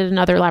treatments and did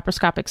another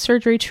laparoscopic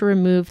surgery to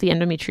remove the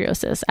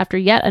endometriosis. After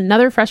yet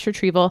another fresh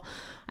retrieval,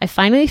 I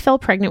finally fell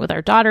pregnant with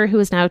our daughter, who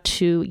is now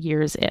 2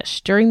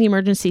 years-ish. During the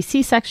emergency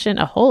C-section,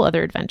 a whole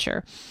other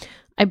adventure.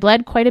 I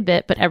bled quite a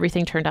bit, but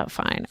everything turned out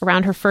fine.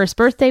 Around her first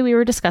birthday, we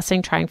were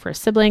discussing trying for a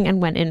sibling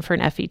and went in for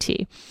an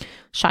FET.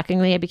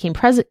 Shockingly, I became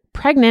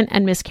pregnant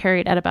and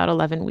miscarried at about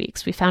 11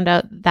 weeks. We found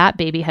out that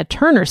baby had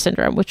Turner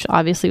syndrome, which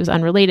obviously was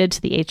unrelated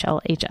to the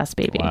HLHS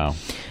baby. Wow.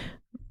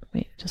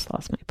 Wait, I just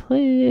lost my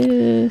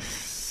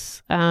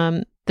place.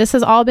 This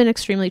has all been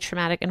extremely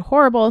traumatic and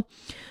horrible,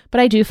 but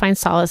I do find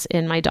solace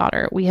in my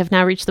daughter. We have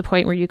now reached the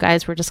point where you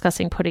guys were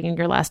discussing putting in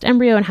your last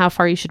embryo and how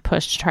far you should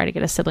push to try to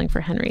get a sibling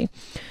for Henry.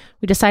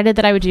 We decided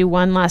that I would do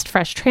one last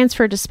fresh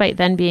transfer, despite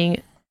then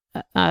being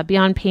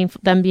beyond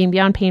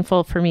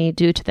painful for me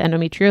due to the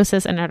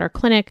endometriosis. And at our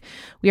clinic,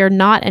 we are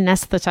not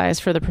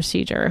anesthetized for the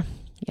procedure.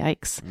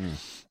 Yikes.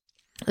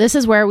 This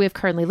is where we have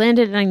currently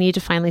landed, and I need to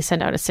finally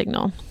send out a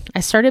signal. I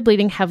started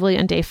bleeding heavily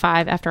on day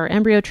 5 after our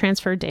embryo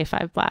transfer, day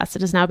 5 blast.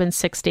 It has now been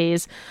 6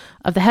 days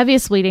of the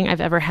heaviest bleeding I've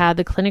ever had.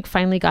 The clinic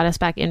finally got us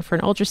back in for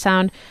an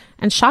ultrasound,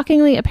 and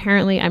shockingly,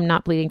 apparently, I'm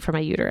not bleeding from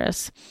my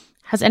uterus.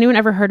 Has anyone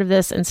ever heard of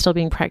this and still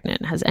being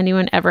pregnant? Has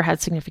anyone ever had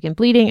significant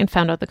bleeding and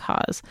found out the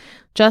cause?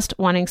 Just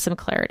wanting some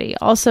clarity.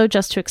 Also,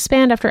 just to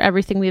expand after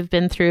everything we have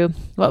been through,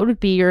 what would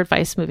be your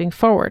advice moving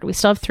forward? We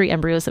still have 3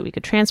 embryos that we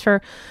could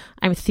transfer.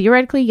 I'm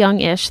theoretically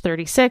young-ish,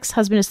 36.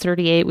 Husband is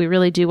 38. We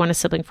really do want a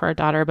sibling for our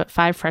daughter, but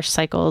 5 fresh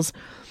cycles.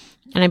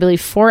 And I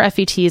believe 4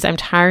 FETs. I'm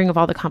tiring of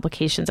all the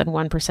complications and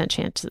 1%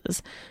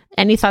 chances.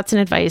 Any thoughts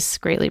and advice?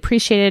 Greatly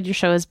appreciated. Your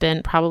show has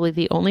been probably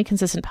the only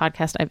consistent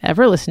podcast I've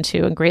ever listened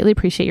to, and greatly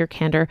appreciate your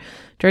candor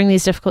during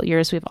these difficult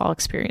years we've all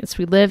experienced.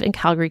 We live in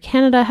Calgary,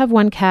 Canada, have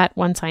 1 cat,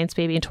 1 science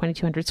baby, and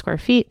 2,200 square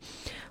feet.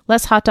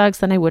 Less hot dogs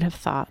than I would have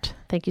thought.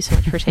 Thank you so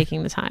much for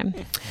taking the time.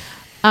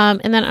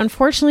 And then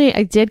unfortunately,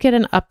 we did get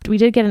an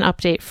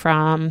update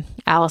from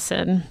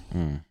Allison,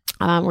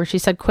 where she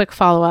said, quick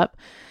follow-up.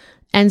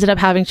 Ended up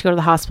having to go to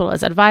the hospital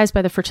as advised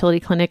by the fertility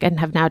clinic and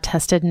have now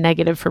tested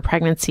negative for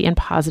pregnancy and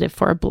positive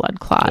for a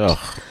blood clot. Ugh.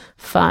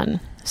 Fun.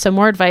 So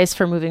more advice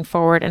for moving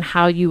forward and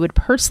how you would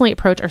personally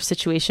approach our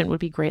situation would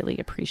be greatly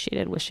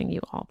appreciated. Wishing you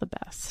all the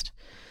best.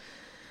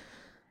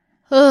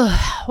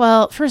 Ugh.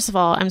 Well, first of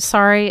all, I'm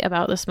sorry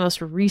about this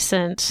most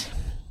recent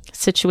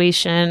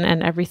situation,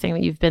 and everything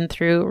that you've been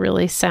through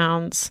really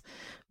sounds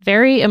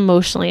very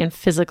emotionally and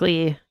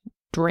physically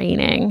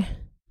draining.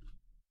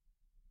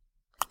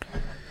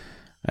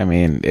 I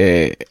mean,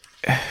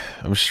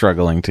 I'm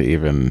struggling to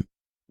even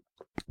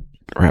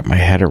wrap my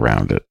head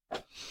around it.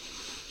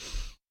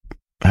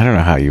 I don't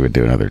know how you would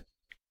do another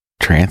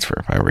transfer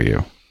if I were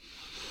you.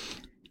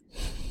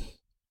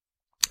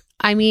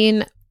 I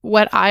mean,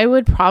 what I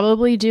would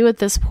probably do at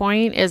this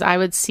point is I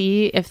would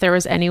see if there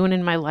was anyone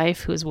in my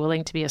life who was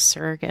willing to be a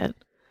surrogate.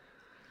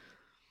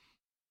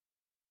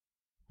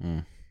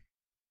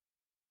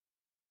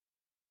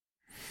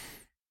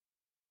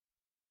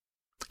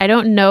 I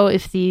don't know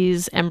if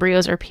these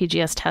embryos are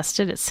PGS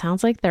tested. It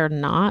sounds like they're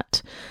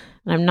not.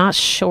 And I'm not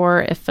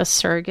sure if a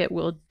surrogate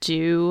will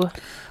do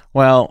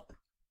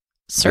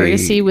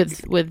surrogacy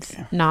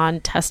with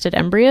non-tested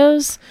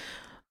embryos.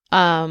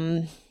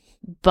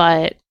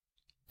 But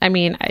I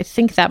mean, I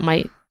think that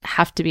might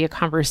have to be a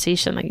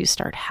conversation that you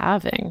start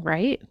having,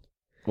 right?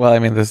 Well, I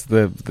mean, this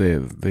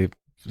the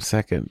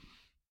second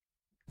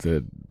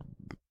the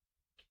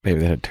baby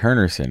that had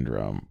Turner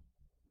syndrome,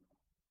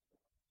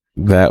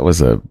 that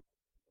was a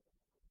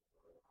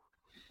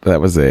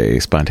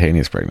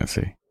spontaneous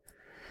pregnancy.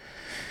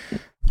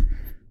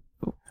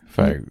 If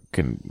I'm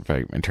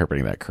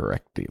interpreting that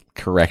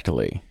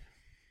correctly.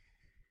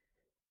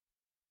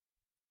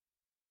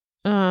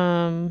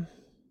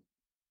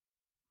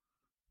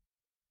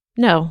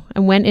 No, I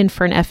went in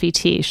for an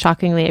FET.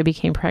 Shockingly, I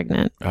became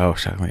pregnant. Oh,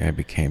 shockingly, I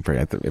became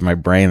pregnant. In my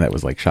brain, that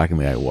was like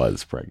shockingly, I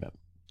was pregnant.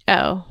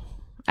 Oh,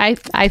 I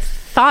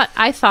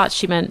thought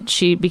she meant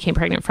she became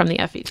pregnant from the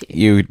FET.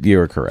 You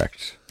were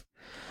correct.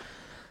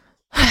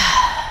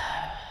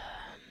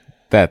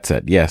 That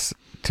said, yes,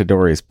 to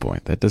Dory's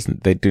point,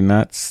 they do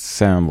not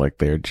sound like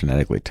they're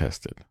genetically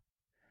tested.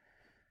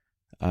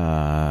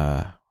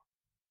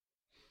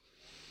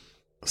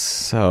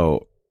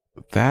 So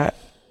that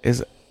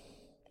is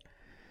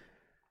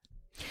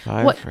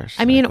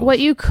what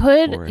you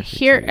could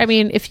hear. I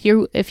mean, if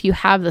you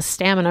have the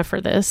stamina for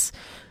this,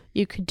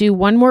 you could do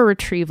one more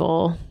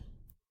retrieval,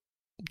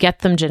 get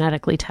them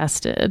genetically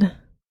tested.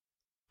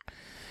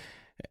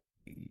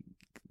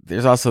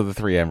 There's also the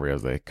 3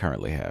 embryos they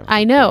currently have.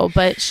 I know,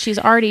 but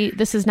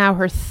this is now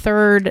her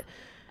 3rd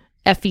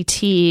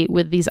FET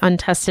with these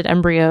untested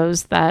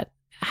embryos that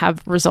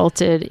have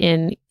resulted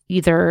in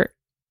either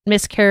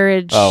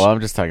miscarriage. Oh, well,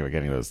 I'm just talking about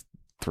getting those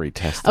 3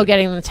 tested. Oh,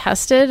 getting them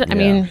tested? Yeah. I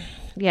mean,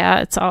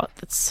 yeah,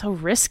 it's so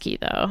risky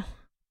though.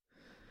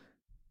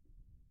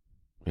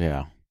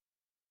 Yeah.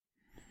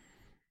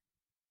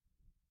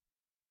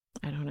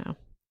 I don't know.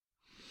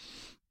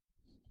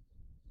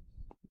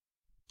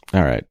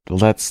 All right. Well,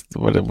 that's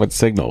what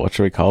signal? What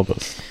should we call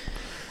this?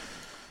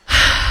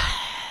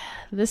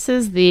 This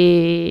is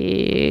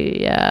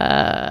the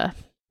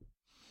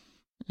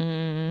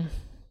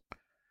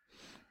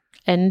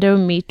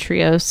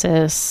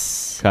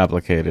endometriosis.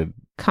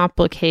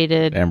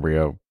 Complicated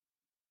embryo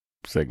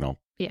signal.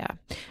 Yeah.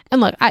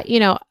 And look,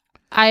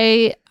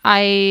 I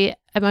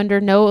am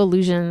under no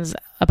illusions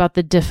about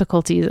the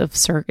difficulties of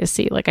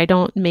surrogacy. Like, I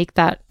don't make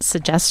that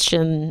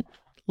suggestion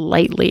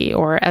lightly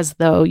or as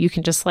though you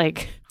can just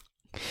like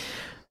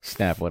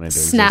snap one into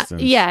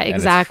existence. Yeah,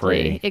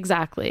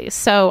 exactly.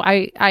 So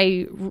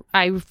I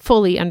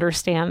fully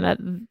understand that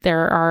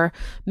there are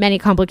many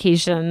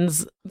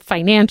complications,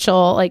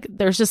 financial, like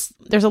there's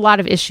a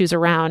lot of issues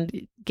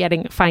around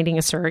finding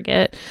a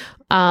surrogate.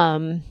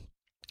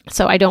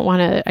 So I don't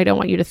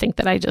want you to think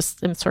that I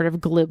just am sort of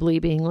glibly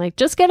being like,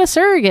 just get a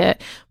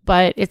surrogate.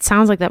 But it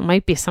sounds like that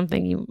might be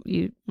something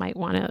you might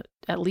want to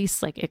at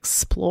least like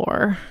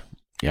explore.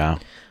 Yeah.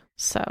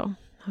 So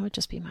that would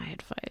just be my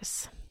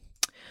advice.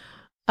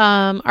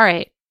 All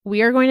right.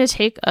 We are going to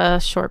take a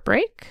short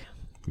break.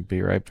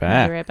 Be right We'll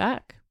back. be right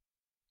back.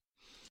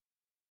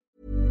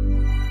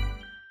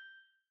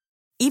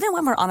 Even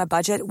when we're on a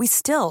budget, we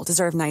still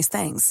deserve nice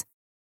things.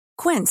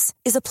 Quince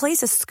is a place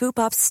to scoop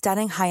up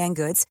stunning high-end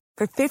goods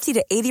for 50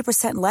 to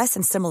 80% less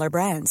than similar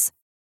brands.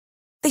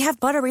 They have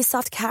buttery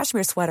soft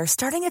cashmere sweaters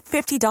starting at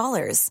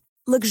 $50,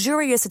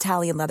 luxurious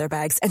Italian leather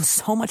bags, and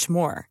so much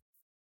more.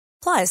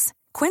 Plus,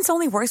 Quince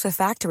only works with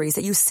factories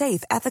that use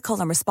safe, ethical,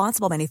 and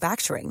responsible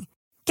manufacturing.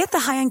 Get the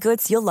high-end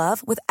goods you'll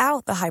love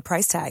without the high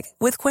price tag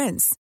with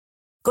Quince.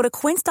 Go to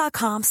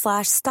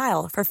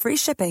quince.com/style for free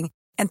shipping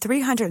and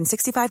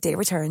 365-day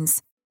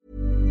returns.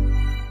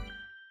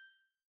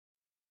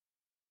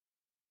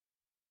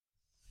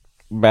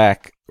 We're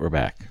back.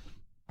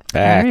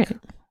 All right.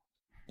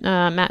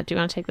 Matt, do you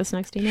want to take this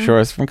next email? Sure,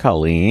 it's from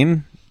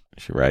Colleen.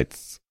 She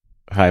writes,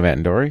 "Hi, Matt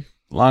and Dory.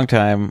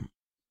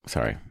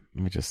 Sorry,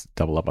 let me just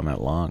double up on that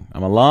long.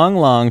 I'm a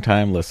long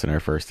time listener,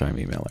 first time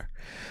emailer.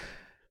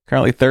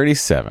 Currently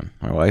 37.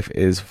 My wife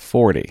is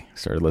 40.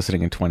 Started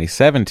listening in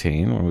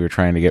 2017 when we were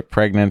trying to get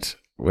pregnant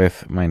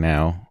with my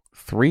now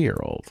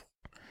 3-year-old.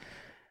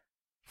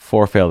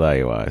 4 failed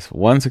IUIs.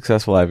 1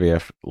 successful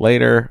IVF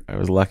later, I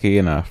was lucky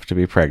enough to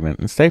be pregnant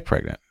and stay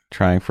pregnant.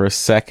 Trying for a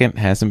second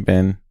hasn't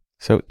been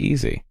so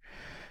easy.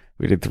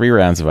 We did 3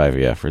 rounds of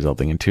IVF,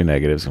 resulting in 2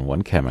 negatives and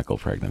 1 chemical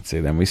pregnancy.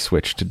 Then we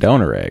switched to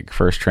donor egg.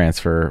 First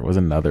transfer was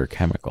another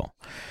chemical.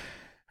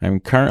 I'm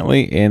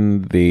currently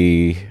in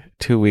the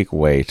 2-week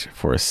wait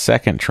for a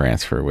second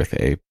transfer with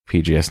a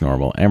PGS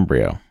normal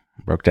embryo.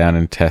 Broke down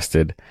and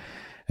tested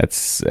at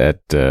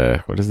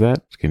what is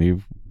that? Can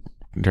you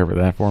interpret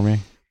that for me?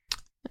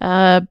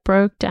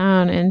 Broke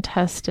down and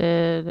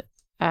tested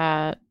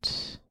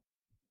at.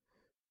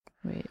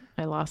 Wait,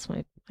 I lost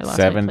my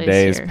 7 place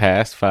days here.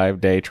 past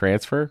 5-day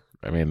transfer.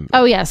 I mean,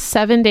 Oh yes,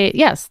 7 days.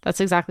 Yes, that's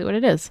exactly what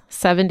it is.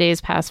 7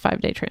 days past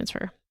 5-day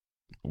transfer.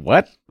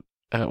 what?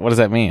 What does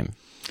that mean?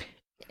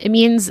 It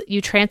means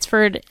you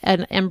transferred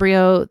an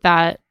embryo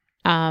that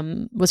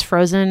was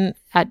frozen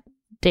at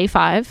day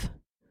 5.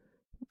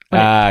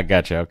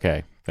 Gotcha.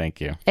 Okay,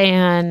 thank you.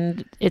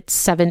 And it's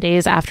 7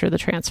 days after the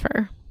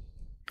transfer.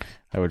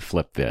 I would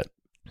flip that.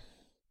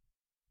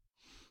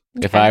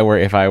 Okay.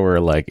 If I were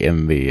like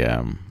in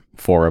the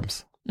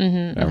forums,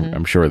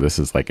 I'm sure this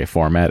is like a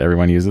format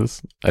everyone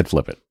uses. I'd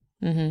flip it.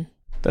 Mm-hmm.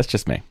 That's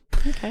just me.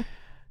 Okay.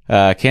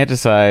 Can't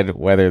decide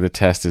whether the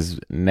test is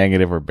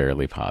negative or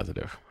barely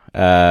positive.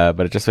 But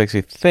it just makes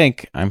me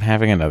think I'm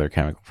having another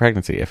chemical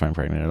pregnancy if I'm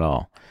pregnant at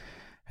all.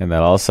 And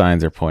that all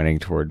signs are pointing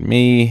toward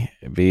me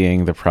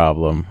being the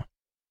problem,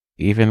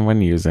 even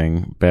when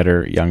using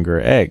better, younger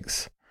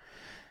eggs.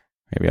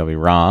 Maybe I'll be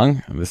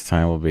wrong. This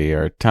time will be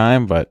our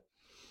time, but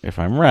if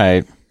I'm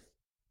right,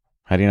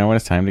 how do you know when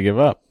it's time to give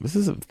up? This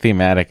is a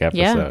thematic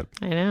episode.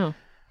 Yeah, I know.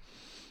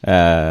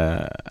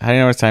 How do you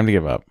know when it's time to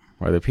give up?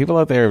 Are there people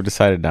out there who have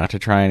decided not to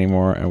try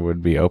anymore and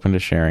would be open to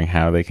sharing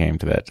how they came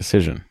to that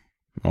decision?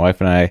 My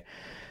wife and I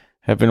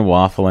have been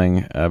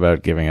waffling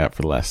about giving up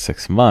for the last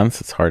 6 months.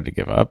 It's hard to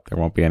give up. There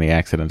won't be any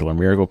accidental or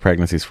miracle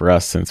pregnancies for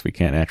us since we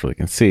can't naturally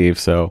conceive.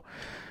 So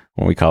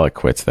when we call it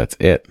quits, that's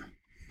it.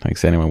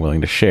 Thanks to anyone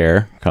willing to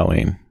share.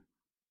 Colleen,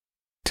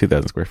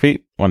 2,000 square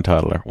feet, 1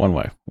 toddler, 1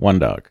 wife, 1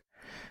 dog.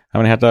 How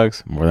many hot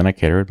dogs? More than I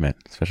care to admit,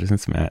 especially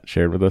since Matt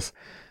shared with us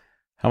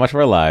how much of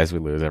our lives we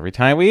lose every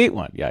time we eat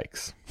one.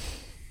 Yikes.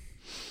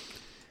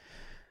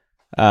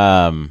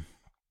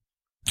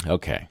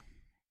 Okay.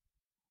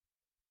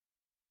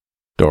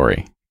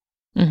 Dory.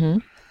 Mm-hmm.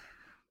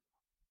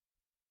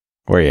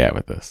 Where are you at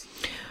with this?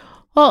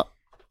 Well,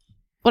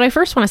 what I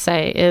first want to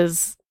say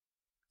is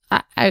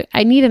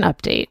I need an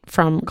update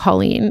from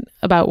Colleen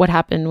about what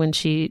happened when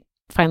she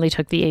finally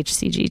took the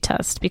HCG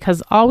test,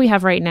 because all we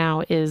have right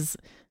now is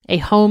a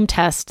home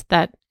test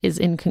that is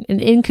an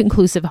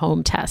inconclusive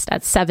home test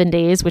at 7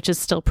 days, which is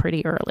still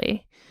pretty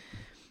early.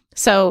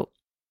 So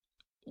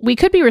we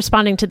could be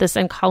responding to this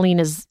and Colleen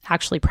is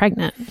actually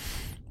pregnant.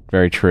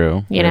 Very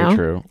true. You Very know?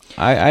 true.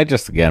 I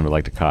just, again, would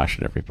like to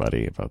caution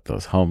everybody about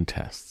those home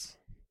tests.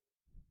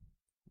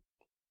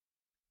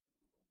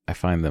 I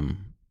find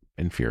them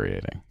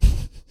infuriating.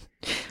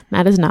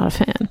 Matt is not a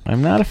fan.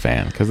 I'm not a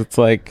fan because it's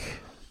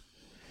like,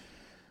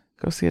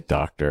 go see a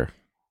doctor.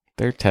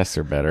 Their tests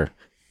are better.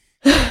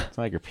 It's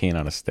not like you're peeing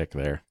on a stick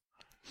there.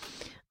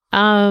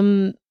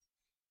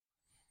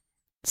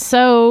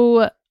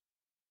 So,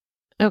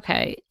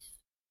 okay.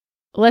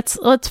 Let's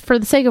for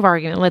the sake of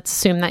argument, let's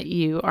assume that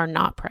you are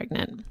not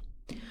pregnant.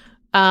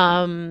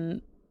 I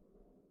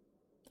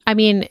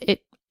mean,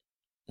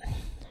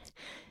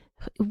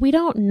 we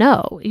don't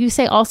know. You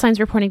say all signs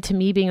are pointing to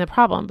me being the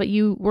problem, but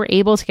you were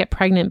able to get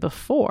pregnant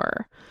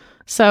before.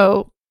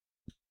 So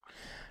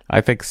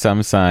I think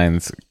some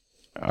signs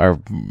are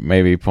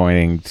maybe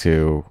pointing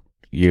to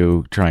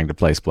you trying to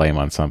place blame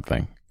on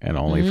something and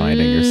only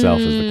finding yourself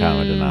as the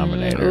common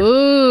denominator.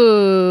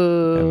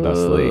 Ooh. And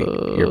thusly,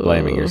 you're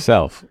blaming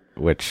yourself,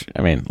 which,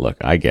 I mean, look,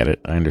 I get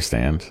it. I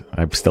understand.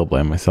 I still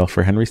blame myself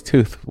for Henry's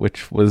tooth,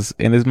 which was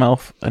in his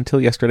mouth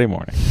until yesterday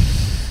morning.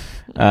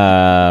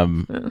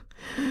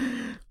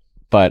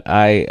 But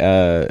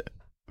I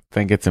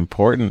think it's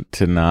important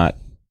to not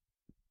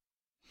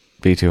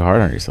be too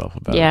hard on yourself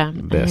about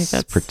this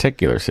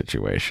particular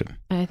situation.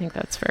 I think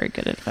that's very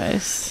good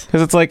advice.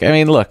 Because it's like, I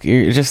mean, look,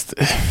 you're just...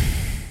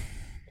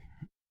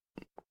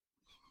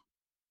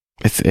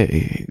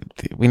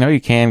 we know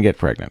you can get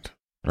pregnant,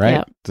 right?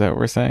 Yep. Is that what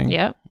we're saying?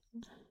 Yep.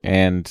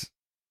 And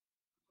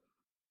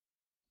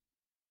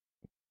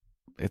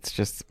it's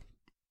just,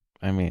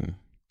 I mean,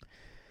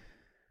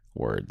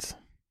 words.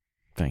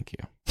 Thank you.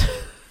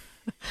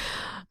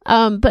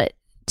 But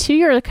to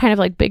your kind of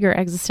like bigger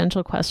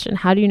existential question,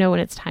 how do you know when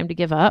it's time to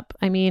give up?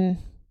 I mean,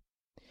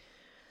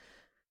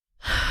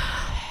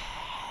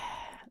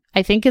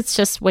 I think it's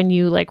just when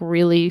you like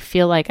really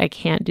feel like I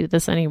can't do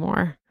this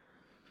anymore.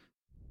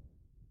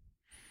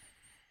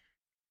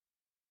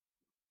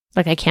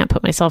 Like I can't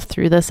put myself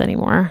through this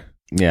anymore.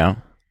 Yeah.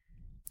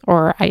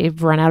 Or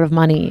I've run out of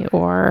money,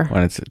 or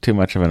when it's too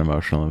much of an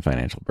emotional and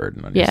financial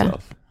burden on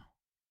yourself.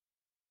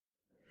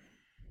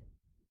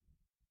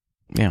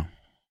 Yeah.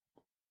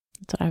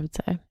 That's what I would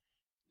say.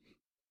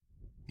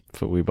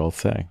 That's what we both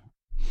say.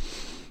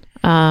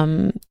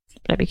 I'd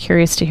be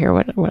curious to hear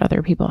what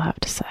other people have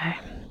to say.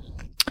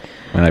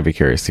 And I'd be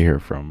curious to hear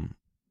from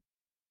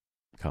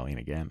Colleen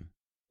again.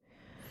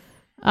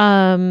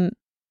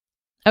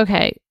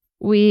 Okay.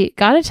 We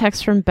got a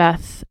text from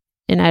Beth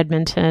in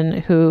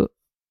Edmonton who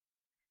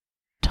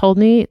told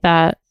me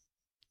that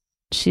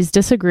she's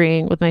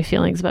disagreeing with my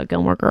feelings about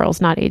Gilmore Girls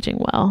not aging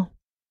well.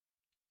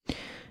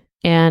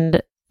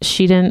 And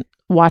she didn't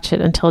watch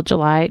it until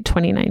July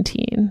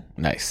 2019.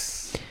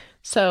 Nice.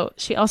 So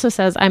she also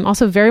says, I'm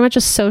also very much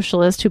a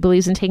socialist who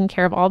believes in taking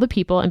care of all the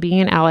people and being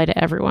an ally to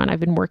everyone. I've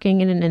been working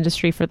in an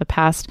industry for the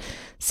past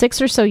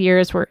 6 or so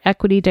years where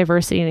equity,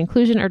 diversity, and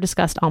inclusion are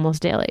discussed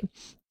almost daily.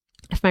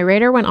 If my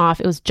radar went off,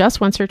 it was just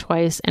once or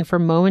twice, and for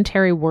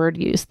momentary word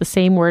use, the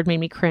same word made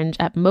me cringe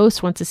at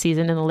most once a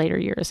season in the later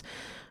years.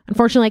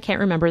 Unfortunately, I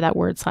can't remember that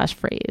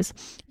word/phrase.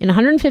 In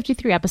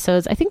 153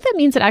 episodes, I think that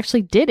means it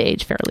actually did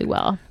age fairly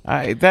well.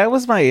 That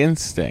was my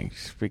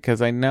instinct, because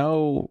I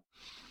know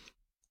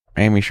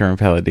Amy Sherman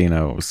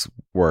Palladino's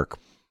work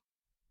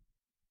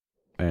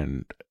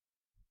and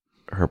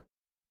her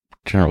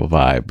general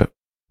vibe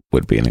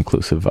would be an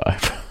inclusive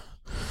vibe.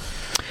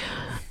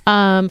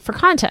 For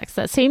context,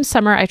 that same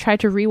summer, I tried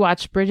to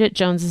rewatch Bridget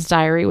Jones's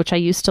Diary, which I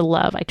used to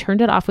love. I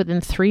turned it off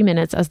within 3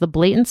 minutes as the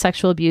blatant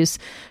sexual abuse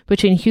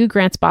between Hugh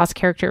Grant's boss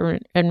character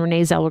and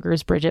Renee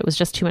Zellweger's Bridget was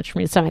just too much for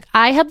me to stomach.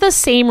 I had the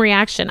same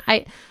reaction.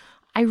 I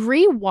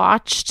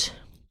rewatched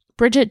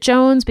Bridget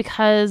Jones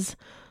because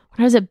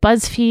when I was at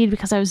BuzzFeed,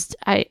 because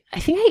I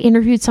think I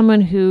interviewed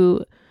someone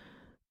who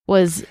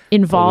was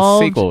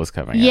involved. The sequel was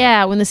coming out.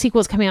 Yeah, when the sequel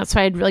was coming out.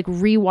 So I'd like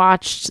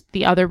rewatched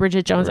the other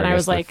Bridget Jones, and I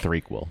was like,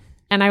 threequel.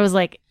 And I was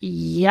like,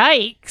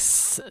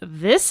 yikes,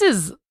 this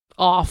is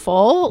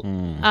awful.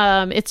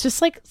 It's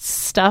just like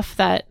stuff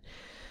that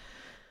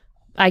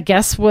I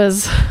guess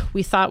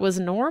we thought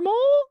was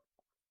normal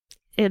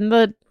in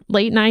the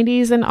late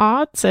 90s and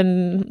aughts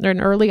and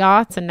early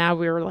aughts. And now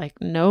we were like,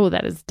 no,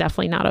 that is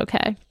definitely not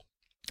okay.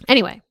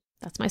 Anyway,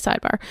 that's my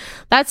sidebar.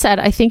 That said,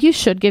 I think you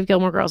should give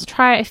Gilmore Girls a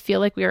try. I feel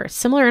like we are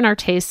similar in our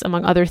tastes,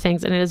 among other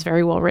things, and it is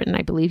very well written.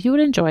 I believe you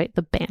would enjoy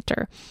the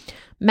banter.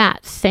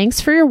 Matt,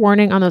 thanks for your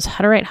warning on those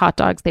Hutterite hot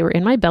dogs. They were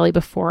in my belly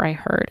before I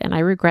heard, and I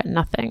regret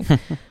nothing.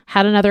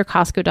 Had another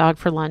Costco dog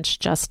for lunch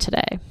just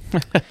today.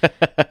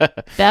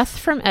 Beth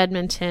from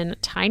Edmonton,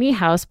 tiny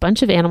house,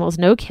 bunch of animals,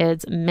 no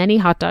kids, many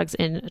hot dogs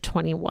in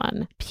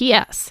 21.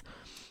 P.S.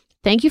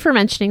 Thank you for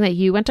mentioning that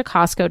you went to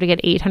Costco to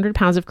get 800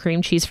 pounds of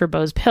cream cheese for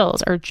Bo's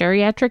pills. Our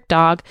geriatric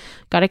dog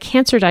got a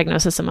cancer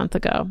diagnosis a month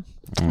ago.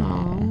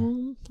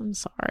 Oh, I'm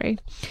sorry.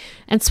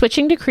 And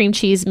switching to cream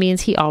cheese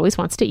means he always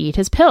wants to eat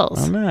his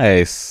pills. Oh,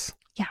 nice.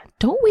 Yeah,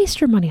 don't waste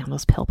your money on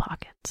those pill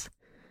pockets.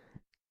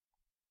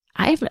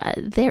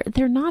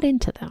 They're not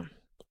into them.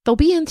 They'll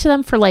be into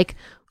them for like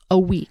a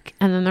week,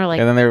 and then they're like,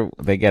 and then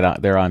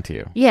they're onto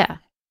you. Yeah.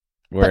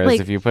 Whereas like,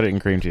 if you put it in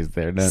cream cheese,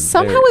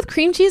 somehow with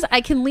cream cheese, I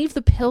can leave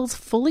the pills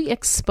fully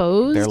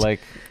exposed. They're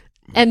like,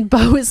 and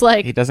Bo is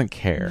like, he doesn't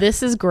care.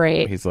 This is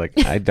great. He's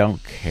like, I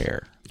don't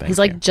care. He's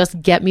like,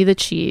 just get me the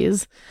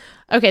cheese.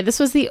 Okay, this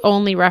was the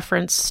only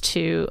reference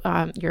to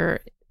your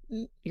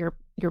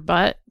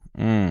butt.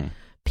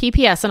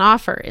 PPS, an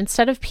offer.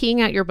 Instead of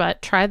peeing out your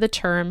butt, try the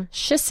term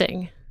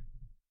shissing.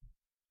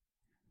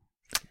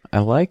 I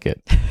like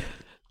it.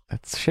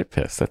 That's shit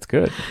piss. That's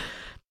good.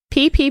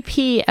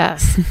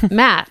 PPPS.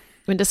 Matt,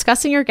 when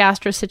discussing your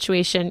gastro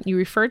situation, you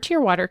referred to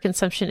your water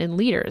consumption in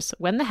liters.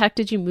 When the heck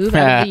did you move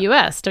out of the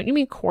U.S.? Don't you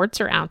mean quarts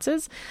or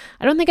ounces?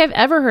 I don't think I've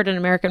ever heard an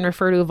American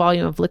refer to a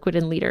volume of liquid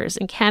in liters.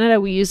 In Canada,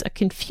 we use a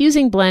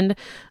confusing blend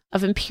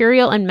of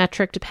imperial and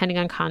metric depending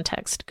on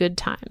context. Good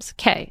times.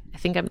 Okay, I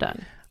think I'm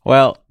done.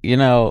 Well,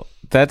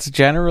 that's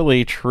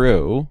generally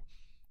true,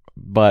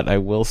 but I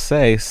will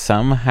say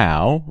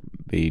somehow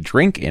the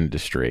drink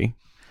industry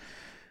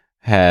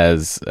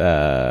has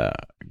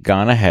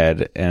gone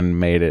ahead and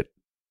made it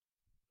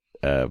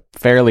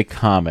fairly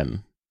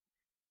common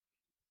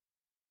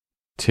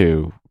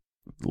to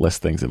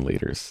list things in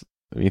liters.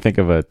 You think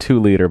of a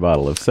 2-liter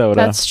bottle of soda.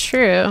 That's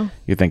true.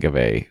 You think of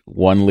a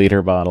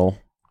 1-liter bottle.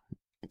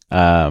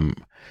 And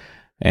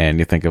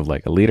you think of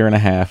like 1.5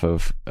 liters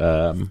of,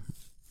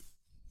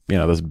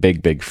 those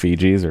big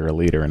Fijis are 1.5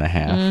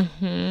 liters.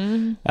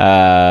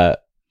 Mm-hmm.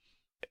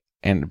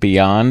 And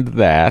beyond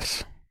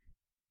that,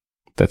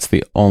 that's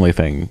the only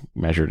thing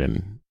measured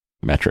in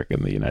metric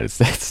in the United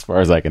States, as far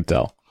as I can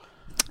tell.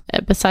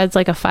 Besides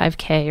like a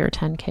 5K or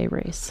 10K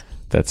race.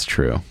 That's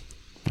true.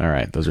 All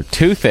right. Those are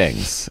 2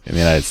 things in the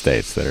United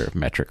States that are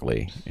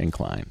metrically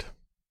inclined.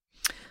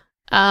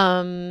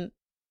 All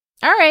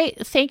right.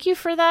 Thank you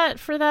for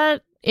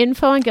that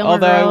info on Gilmore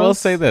Although Girls. I will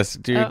say this,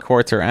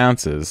 quarts or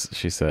ounces,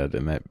 she said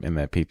in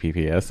that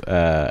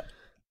PPPS.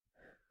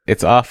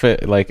 It's off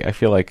it. Like, I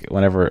feel like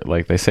whenever,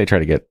 like, they say try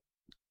to get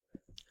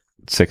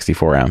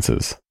 64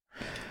 ounces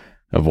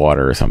of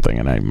water or something,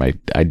 and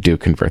I do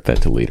convert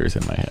that to liters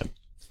in my head.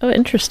 Oh,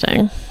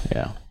 interesting.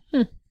 Yeah.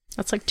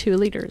 That's like 2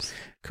 liters.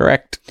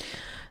 Correct.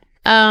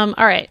 All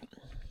right.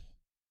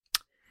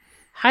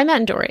 Hi, Matt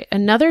and Dory.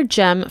 Another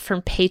gem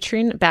from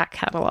Patreon back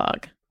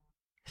catalog.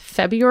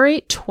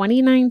 February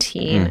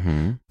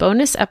 2019,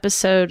 bonus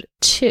episode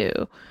 2.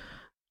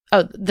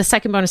 Oh, the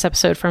second bonus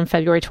episode from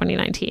February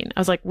 2019. I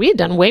was like, we had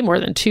done way more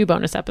than 2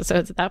 bonus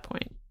episodes at that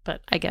point,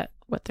 but I get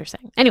what they're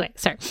saying. Anyway,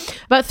 sorry.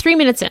 About 3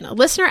 minutes in, a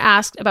listener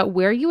asked about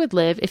where you would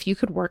live if you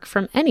could work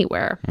from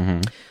anywhere.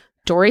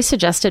 Dory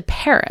suggested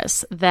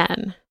Paris.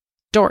 Then,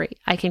 Dory,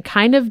 I can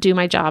kind of do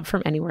my job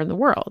from anywhere in the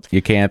world.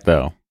 You can't,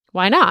 though.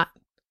 Why not?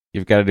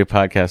 You've got to do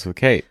podcasts with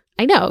Kate.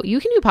 I know. You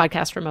can do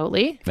podcasts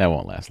remotely. That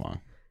won't last long.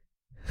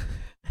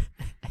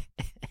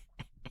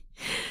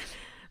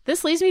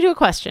 This leads me to a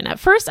question. At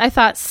first, I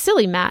thought,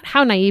 silly Matt,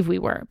 how naive we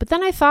were. But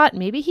then I thought,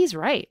 maybe he's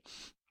right.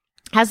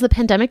 Has the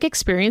pandemic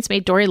experience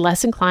made Dory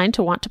less inclined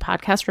to want to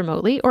podcast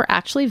remotely, or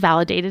actually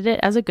validated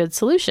it as a good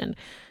solution?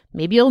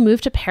 Maybe you'll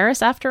move to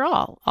Paris after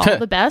all. All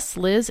the best,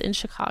 Liz in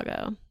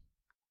Chicago.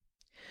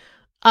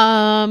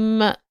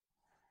 No,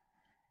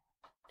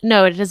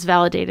 it has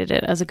validated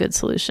it as a good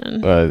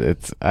solution.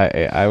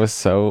 I was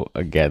so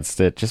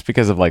against it just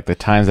because of like the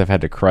times I've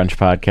had to crunch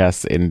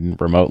podcasts in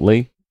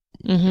remotely.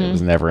 It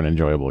was never an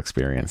enjoyable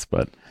experience,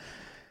 but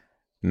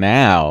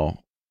now,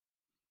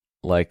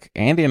 like,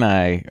 Andy and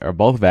I are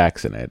both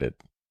vaccinated,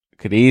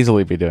 could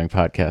easily be doing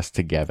podcasts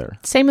together.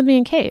 Same with me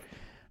and Kate.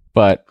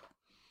 But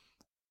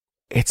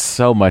it's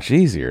so much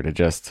easier to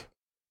just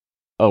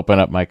open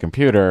up my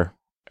computer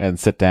and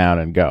sit down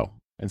and go,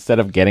 instead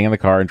of getting in the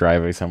car and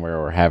driving somewhere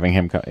or having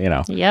him come,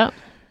 Yep.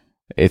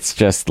 It's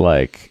just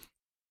like,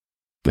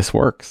 this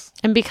works.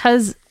 And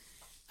because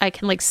I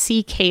can like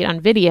see Kate on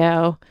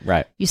video,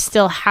 right? You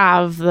still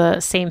have the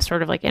same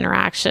sort of like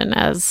interaction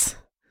as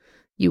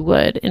you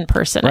would in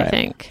person, right. I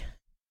think.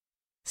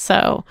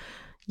 So,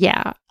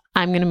 yeah,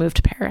 I'm going to move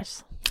to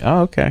Paris.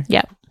 Oh, okay.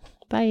 Yep.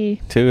 Bye.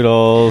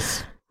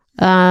 Toodles.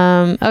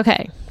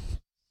 Okay.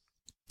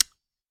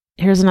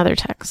 Here's another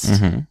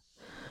text.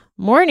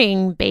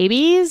 Morning,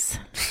 babies.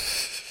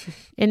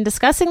 In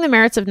discussing the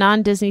merits of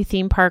non-Disney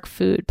theme park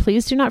food,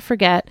 please do not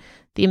forget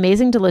the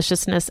amazing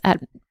deliciousness at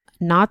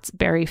Knott's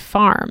Berry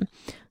Farm.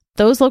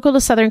 Those local to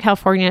Southern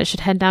California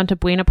should head down to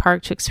Buena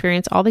Park to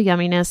experience all the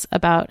yumminess,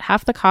 about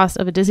half the cost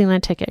of a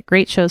Disneyland ticket.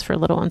 Great shows for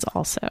little ones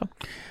also.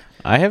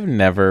 I have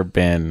never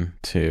been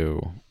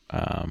to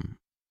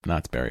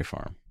Knott's Berry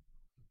Farm.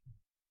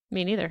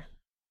 Me neither.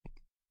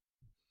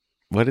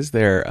 What is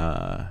their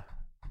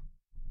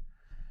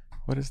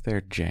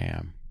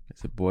jam?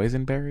 Is it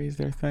boysenberries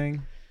their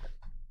thing?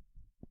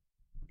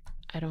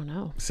 I don't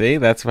know. See,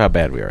 that's how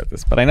bad we are at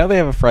this. But I know they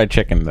have a fried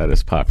chicken that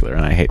is popular,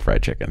 and I hate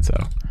fried chicken, so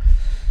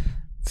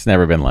it's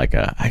never been like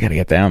I got to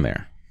get down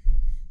there.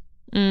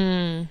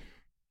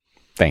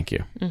 Thank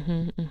you.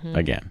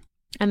 Again.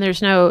 And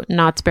there's no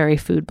Knott's Berry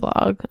food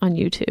blog on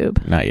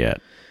YouTube. Not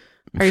yet.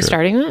 Are you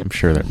starting that? I'm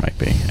sure there might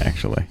be,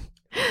 actually.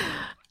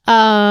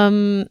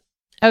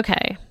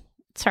 Okay.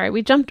 Sorry,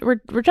 we're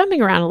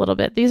jumping around a little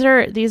bit. These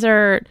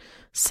are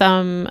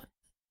some.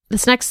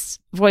 This next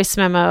voice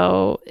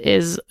memo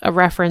is a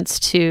reference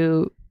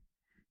to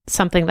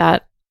something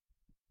that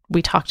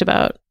we talked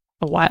about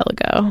a while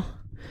ago.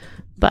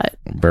 But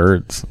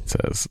birds, it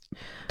says.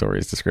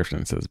 Dory's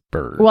description says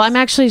birds. Well, I'm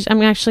actually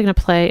going to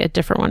play a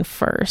different one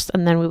first,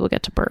 and then we will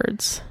get to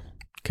birds.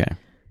 Okay.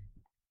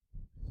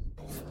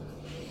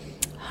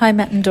 Hi,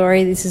 Matt and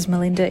Dory. This is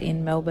Melinda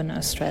in Melbourne,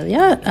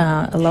 Australia.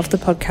 I love the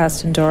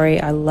podcast, and Dory,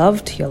 I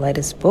loved your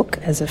latest book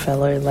as a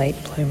fellow late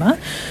bloomer.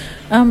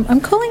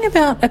 I'm calling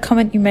about a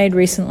comment you made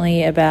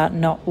recently about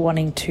not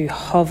wanting to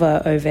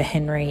hover over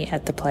Henry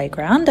at the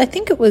playground. I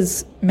think it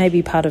was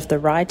maybe part of the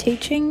Rye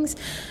teachings.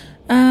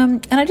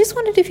 And I just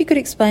wondered if you could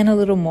explain a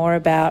little more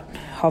about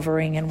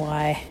hovering and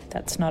why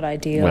that's not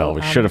ideal. Well,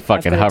 we should have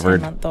fucking hovered I've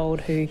got a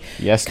 10-month-old who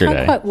yesterday.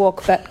 can't quite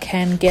walk but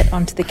can get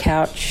onto the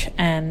couch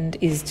and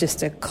is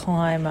just a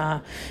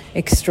climber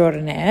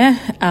extraordinaire.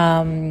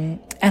 And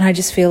I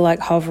just feel like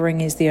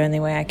hovering is the only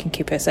way I can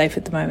keep her safe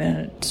at the moment.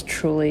 And it's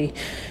truly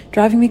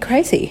driving me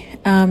crazy,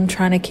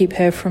 trying to keep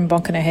her from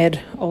bonking her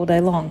head all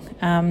day long.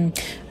 And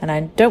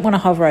I don't want to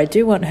hover. I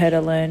do want her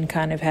to learn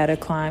kind of how to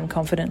climb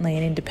confidently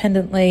and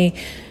independently.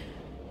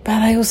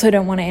 But I also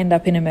don't want to end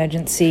up in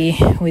emergency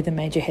with a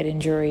major head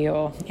injury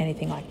or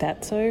anything like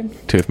that. So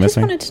Tooth just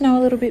missing? wanted to know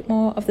a little bit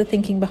more of the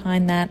thinking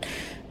behind that.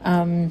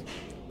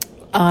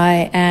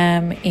 I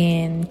am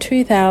in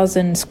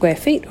 2,000 square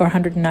feet or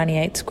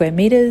 198 square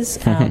meters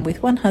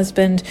with one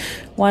husband,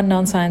 one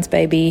non-science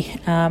baby.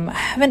 I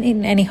haven't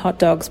eaten any hot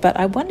dogs, but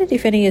I wondered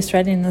if any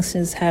Australian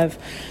listeners have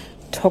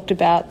talked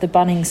about the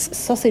Bunnings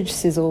sausage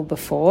sizzle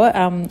before.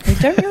 We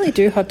don't really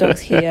do hot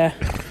dogs here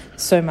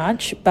so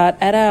much, but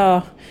at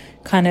our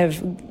kind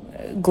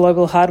of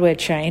global hardware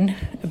chain,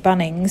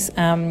 Bunnings,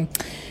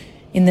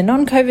 in the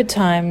non-COVID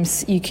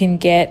times, you can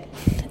get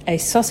a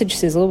sausage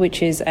sizzle,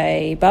 which is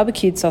a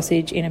barbecued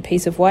sausage in a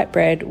piece of white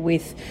bread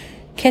with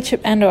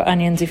ketchup and or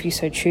onions, if you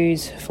so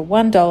choose, for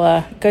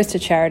 $1. Goes to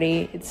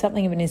charity. It's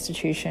something of an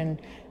institution.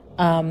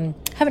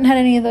 Haven't had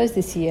any of those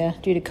this year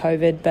due to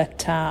COVID,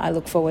 but I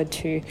look forward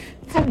to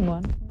having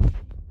one.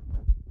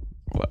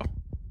 Well,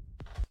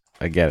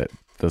 I get it.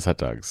 Those hot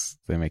dogs,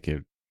 they make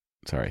you...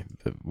 Sorry,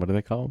 what are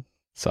they called?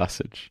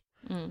 Sausage.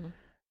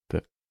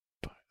 The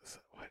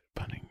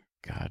Bunning.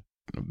 God.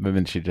 But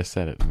then she just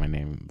said it. My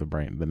name,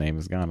 the name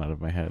is gone out of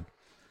my head.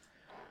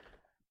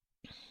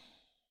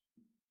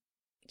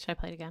 Should I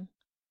play it again?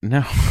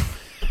 No.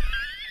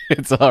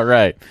 It's all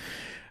right.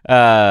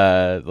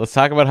 Let's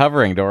talk about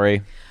hovering,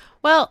 Dory.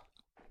 Well,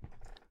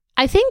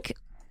 I think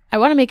I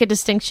want to make a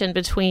distinction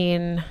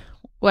between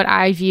what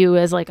I view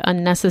as like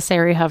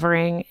unnecessary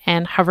hovering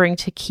and hovering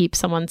to keep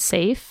someone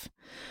safe.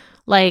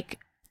 Like,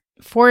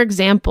 for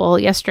example,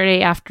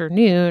 yesterday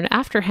afternoon,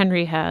 after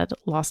Henry had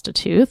lost a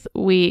tooth,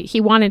 he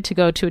wanted to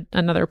go to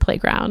another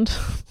playground.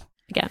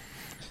 Again,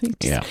 he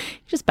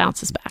just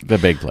bounces back. The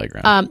big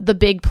playground. The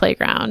big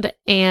playground.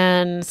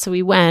 And so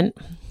we went,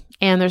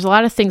 and there's a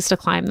lot of things to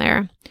climb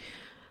there.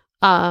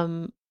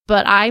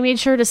 But I made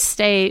sure to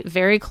stay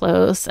very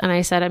close, and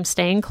I said, I'm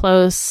staying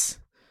close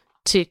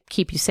to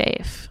keep you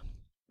safe.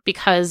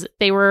 Because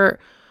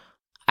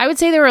I would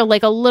say they were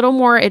like a little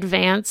more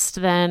advanced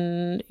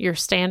than your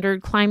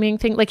standard climbing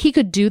thing. Like, he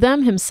could do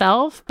them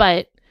himself,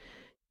 but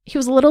he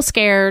was a little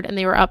scared, and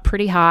they were up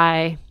pretty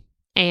high.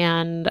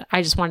 And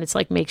I just wanted to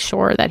like make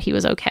sure that he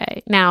was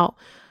okay. Now,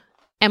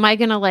 am I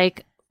going to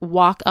like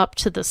walk up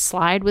to the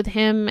slide with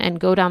him and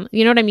go down?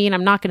 You know what I mean?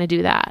 I'm not going to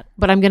do that,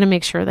 but I'm going to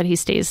make sure that he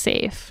stays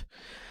safe.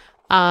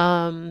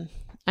 I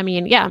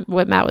mean, yeah,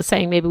 what Matt was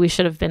saying, maybe we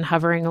should have been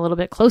hovering a little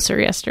bit closer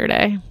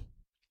yesterday,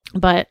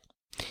 but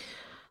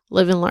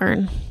live and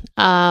learn.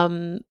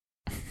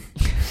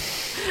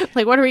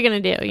 Like, what are we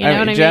going to do? You know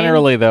what I mean?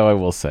 Generally, though, I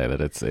will say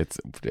that it's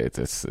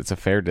a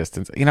fair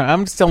distance. You know,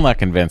 I'm still not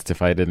convinced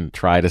if I didn't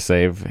try to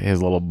save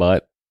his little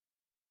butt.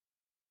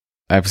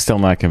 I'm still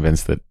not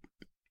convinced that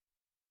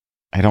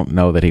I don't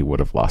know that he would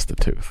have lost a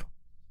tooth.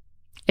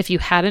 If you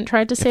hadn't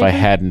tried to save him? If I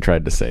him? hadn't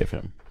tried to save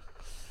him.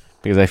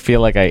 Because I feel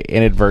like I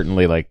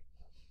inadvertently, like,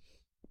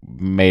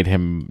 made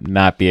him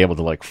not be able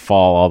to, like,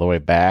 fall all the way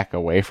back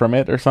away from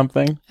it or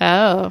something.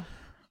 Oh.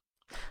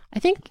 I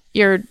think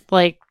you're,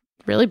 like,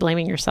 really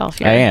blaming yourself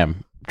here. I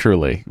am,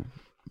 truly,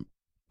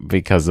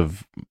 because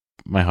of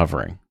my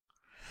hovering.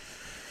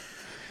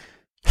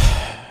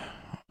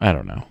 I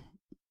don't know.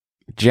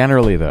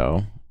 Generally,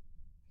 though,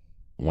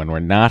 when we're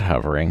not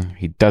hovering,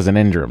 he doesn't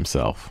injure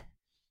himself.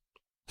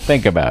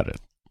 Think about it.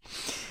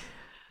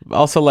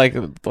 Also, like,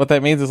 what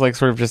that means is, like,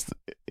 sort of just...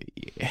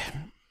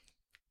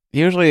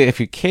 Usually, if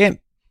you can't...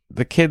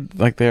 The kid,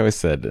 like they always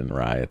said in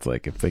Rye, it's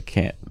like, if they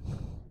can't...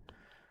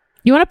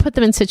 You want to put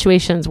them in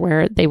situations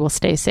where they will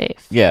stay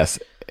safe. Yes.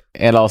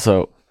 And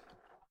also,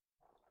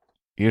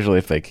 usually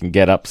if they can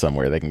get up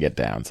somewhere, they can get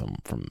down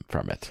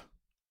from it.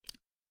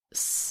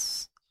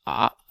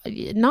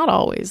 Not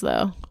always,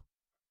 though.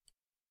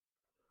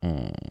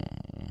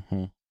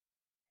 Mm-hmm.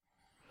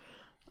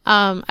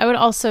 I would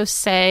also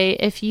say,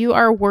 if you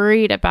are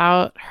worried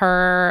about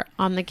her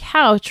on the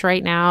couch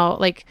right now,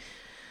 like,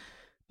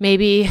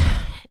 maybe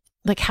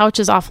the couch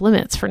is off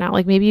limits for now.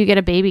 Like, maybe you get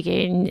a baby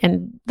gate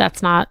and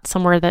that's not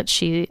somewhere that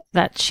she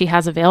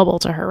has available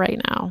to her right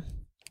now.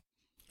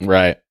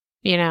 Right.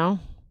 You know?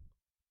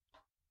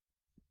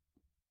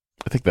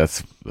 I think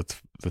that's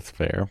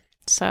fair.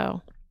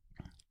 So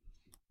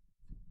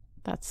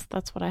that's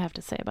what I have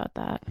to say about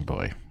that.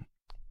 Boy.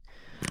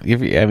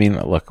 I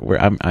mean, look,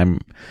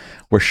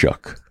 we're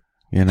shook,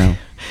 you know?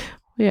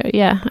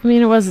 Yeah. I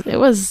mean, it was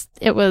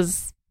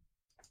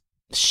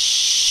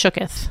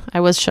shooketh. I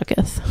was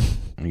shooketh.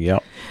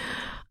 Yep.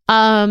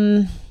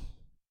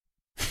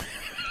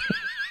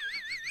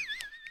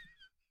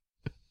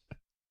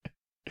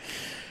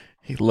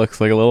 He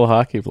looks like a little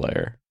hockey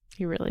player.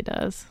 He really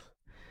does.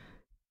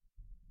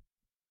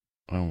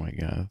 Oh my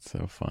God, it's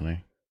so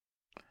funny.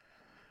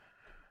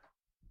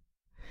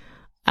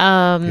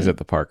 He's at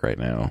the park right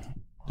now.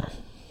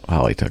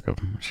 Holly took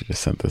him. She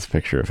just sent this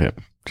picture of him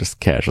just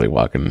casually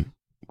walking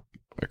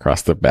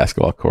across the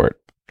basketball court,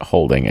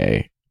 holding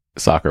a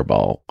soccer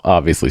ball,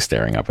 obviously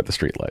staring up at the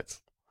streetlights.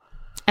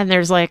 And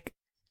there's like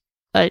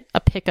a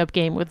pickup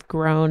game with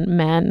grown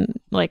men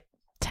like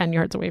 10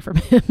 yards away from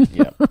him.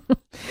 Yeah.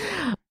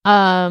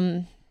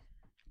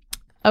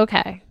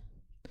 Okay.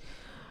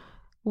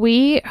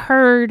 We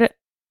heard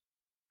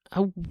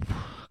a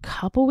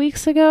couple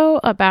weeks ago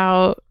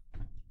about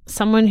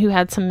someone who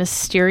had some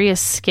mysterious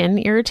skin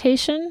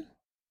irritation.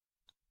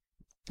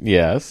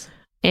 Yes.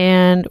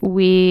 And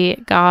we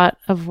got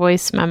a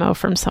voice memo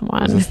from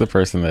someone. Is this the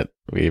person that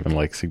we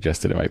even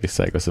suggested it might be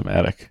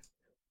psychosomatic?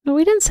 No,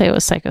 we didn't say it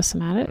was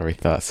psychosomatic. Or we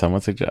thought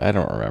someone suggested. I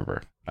don't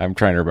remember. I'm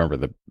trying to remember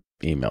the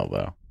email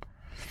though.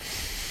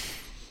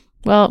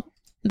 Well,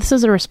 this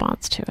is a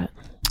response to it.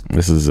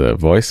 This is a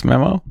voice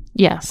memo?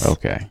 Yes.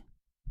 Okay.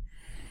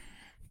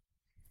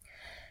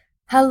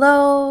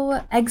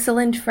 Hello,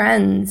 excellent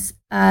friends.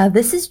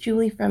 This is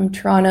Julie from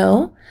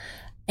Toronto,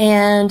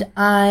 and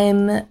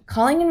I'm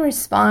calling in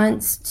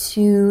response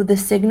to the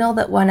signal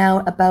that went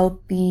out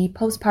about the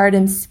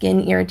postpartum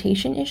skin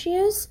irritation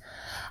issues.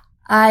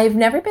 I've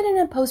never been in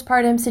a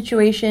postpartum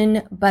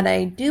situation, but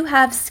I do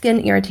have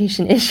skin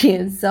irritation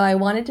issues, so I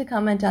wanted to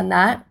comment on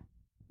that.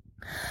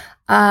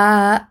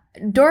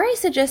 Dory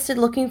suggested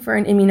looking for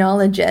an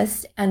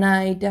immunologist, and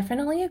I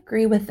definitely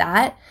agree with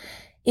that.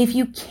 If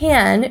you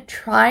can,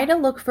 try to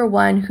look for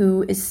one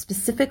who is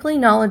specifically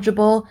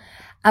knowledgeable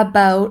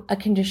about a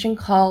condition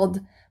called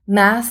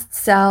mast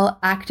cell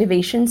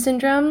activation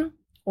syndrome,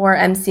 or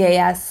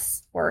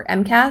MCAS or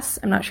MCAS.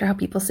 I'm not sure how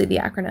people say the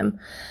acronym.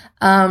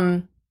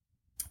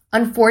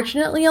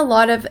 Unfortunately, a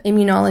lot of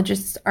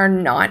immunologists are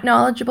not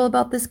knowledgeable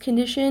about this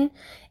condition.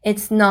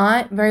 It's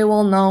not very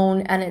well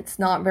known and it's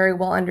not very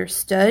well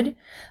understood.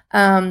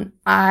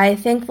 I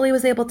thankfully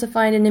was able to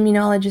find an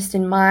immunologist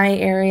in my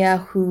area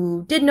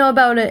who did know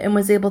about it and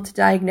was able to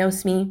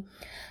diagnose me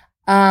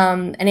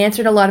and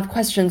answered a lot of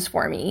questions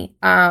for me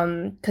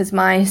because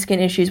my skin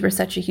issues were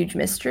such a huge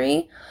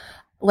mystery.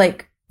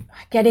 Like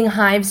getting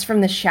hives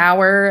from the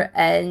shower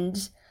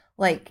and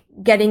like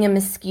getting a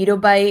mosquito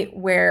bite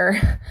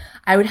where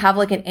I would have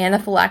like an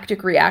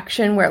anaphylactic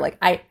reaction where like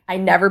I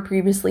never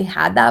previously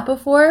had that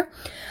before.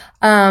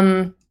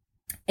 And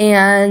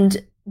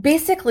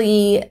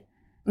basically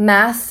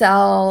mast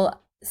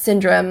cell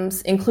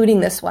syndromes, including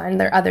this one,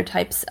 there are other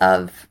types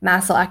of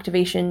mast cell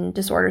activation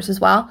disorders as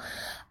well.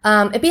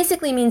 It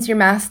basically means your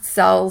mast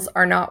cells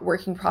are not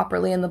working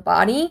properly in the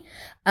body.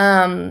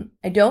 I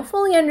don't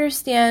fully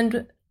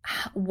understand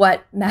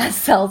what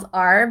mast cells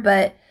are,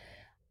 but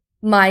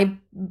my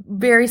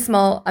very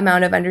small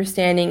amount of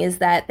understanding is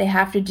that they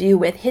have to do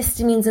with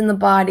histamines in the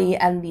body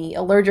and the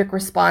allergic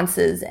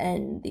responses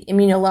and the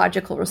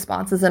immunological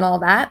responses and all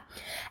that.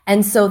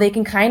 And so they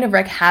can kind of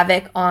wreak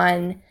havoc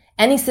on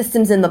any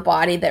systems in the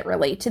body that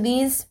relate to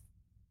these,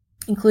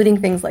 including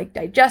things like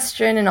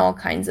digestion and all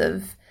kinds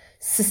of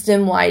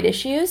system-wide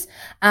issues.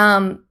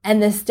 And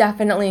this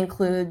definitely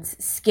includes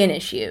skin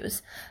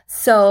issues.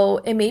 So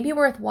it may be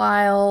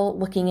worthwhile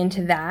looking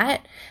into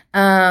that.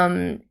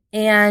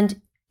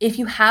 And if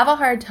you have a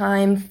hard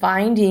time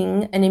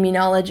finding an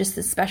immunologist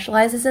that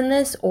specializes in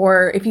this,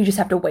 or if you just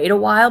have to wait a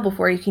while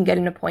before you can get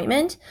an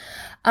appointment,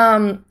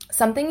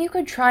 something you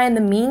could try in the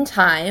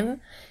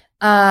meantime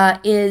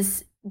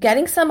is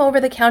getting some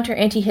over-the-counter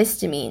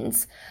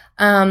antihistamines.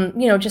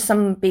 Just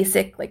some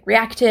basic like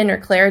Reactin or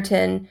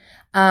Claritin,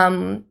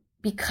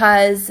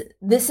 because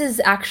this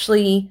is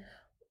actually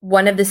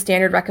one of the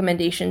standard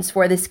recommendations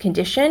for this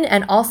condition.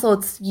 And also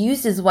it's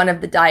used as one of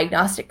the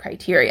diagnostic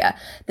criteria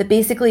that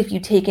basically if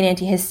you take an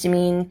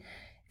antihistamine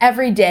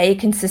every day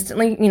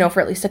consistently, for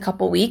at least a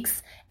couple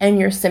weeks and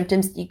your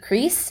symptoms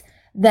decrease,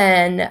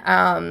 then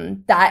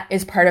that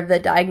is part of the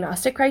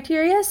diagnostic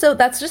criteria. So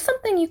that's just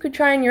something you could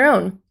try on your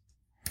own.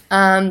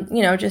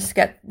 Just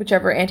get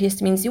whichever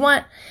antihistamines you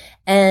want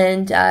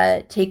and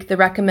take the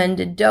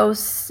recommended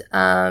dose,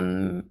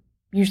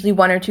 usually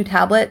 1 or 2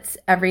 tablets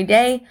every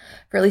day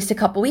for at least a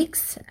couple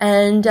weeks,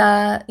 and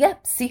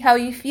see how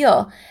you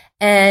feel.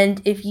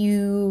 And if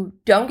you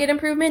don't get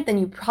improvement, then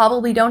you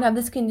probably don't have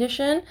this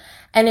condition.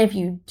 And if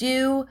you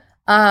do,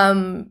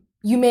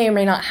 you may or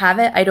may not have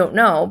it. I don't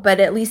know, but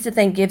at least it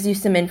then gives you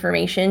some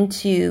information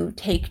to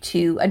take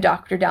to a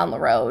doctor down the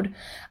road.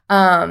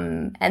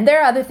 And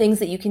there are other things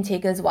that you can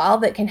take as well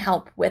that can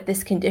help with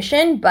this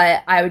condition,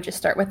 but I would just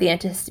start with the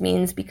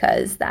antihistamines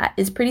because that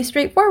is pretty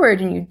straightforward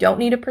and you don't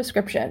need a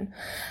prescription.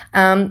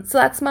 So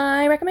that's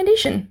my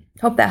recommendation.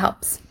 Hope that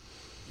helps.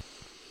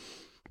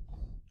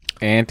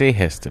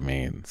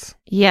 Antihistamines.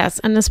 Yes,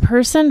 and this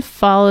person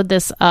followed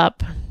this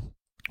up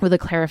with a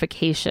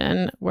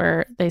clarification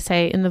where they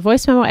say, in the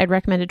voice memo, I'd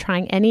recommended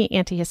trying any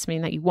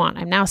antihistamine that you want.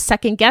 I'm now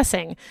second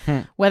guessing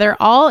whether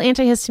all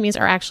antihistamines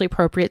are actually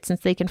appropriate since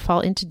they can fall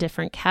into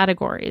different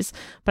categories.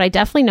 But I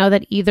definitely know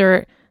that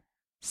either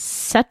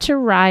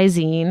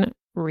cetirizine,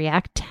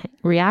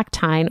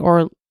 Reactine,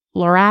 or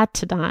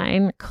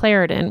loratadine,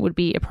 Claritin would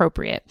be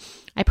appropriate.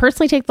 I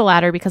personally take the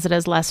latter because it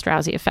has less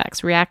drowsy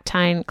effects.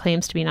 Reactine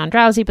claims to be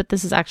non-drowsy, but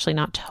this is actually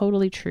not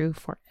totally true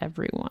for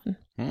everyone.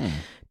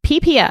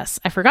 PPS,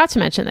 I forgot to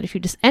mention that if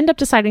you just end up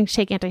deciding to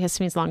take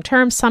antihistamines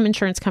long-term, some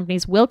insurance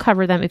companies will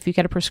cover them if you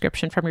get a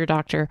prescription from your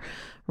doctor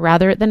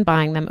rather than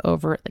buying them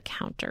over the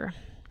counter.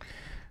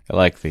 I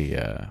like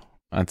the,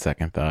 on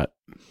second thought,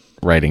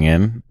 writing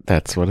in,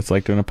 that's what it's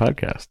like doing a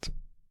podcast.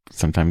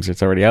 Sometimes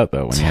it's already out,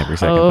 though, when you have your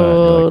second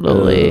thought.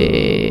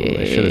 Totally.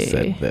 I should have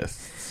said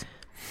this.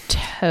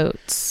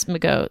 Totes,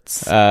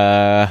 magoats.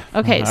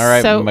 Okay, all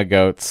right, so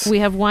magoats. we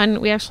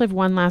actually have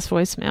one last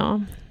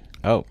voicemail.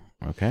 Oh,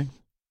 okay.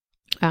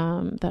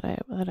 That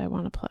I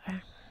want to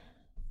play.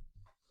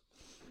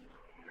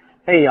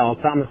 Hey y'all,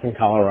 Thomas in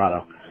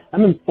Colorado.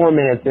 I'm in 4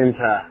 minutes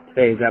into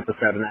today's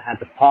episode and I had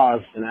to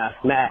pause and ask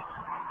Matt,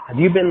 have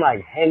you been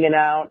like hanging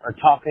out or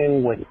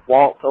talking with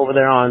Walt over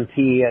there on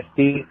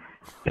TESD?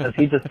 Because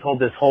he just told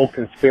this whole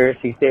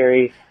conspiracy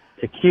theory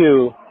to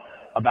Q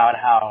about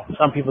how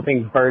some people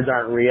think birds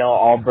aren't real,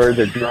 all birds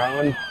are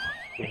drones.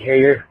 And here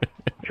you're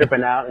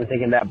tripping out and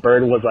thinking that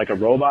bird was like a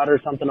robot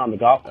or something on the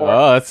golf course.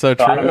 Oh, that's so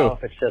true. I don't know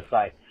if it's just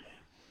like,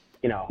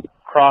 you know,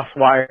 cross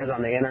wires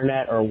on the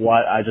internet or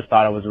what. I just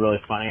thought it was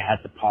really funny. I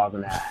had to pause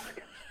and ask.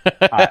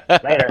 All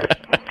right, later.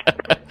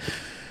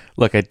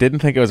 Look, I didn't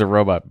think it was a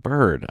robot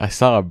bird. I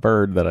saw a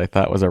bird that I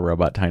thought was a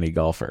robot tiny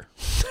golfer.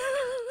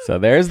 So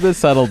there's the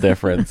subtle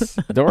difference.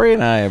 Dory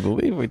and I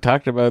believe we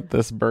talked about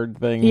this bird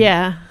thing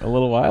a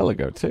little while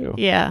ago, too.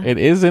 Yeah. It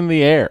is in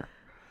the air.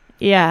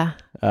 Yeah.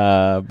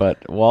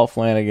 But Walt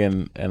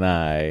Flanagan and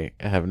I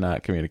have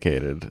not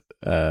communicated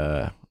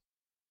about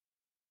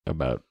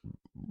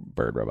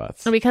bird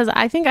robots. Because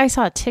I think I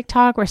saw a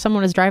TikTok where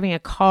someone was driving a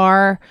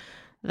car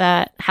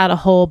that had a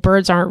whole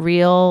 "birds aren't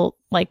real"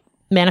 like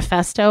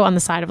manifesto on the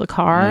side of the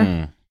car.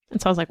 And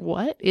so I was like,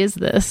 what is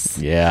this?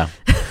 Yeah.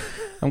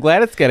 I'm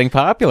glad it's getting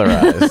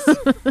popularized.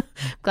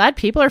 Glad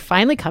people are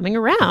finally coming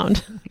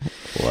around.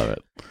 Love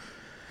it.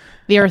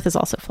 The earth is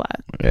also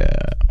flat.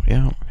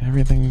 Yeah.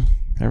 Everything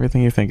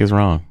you think is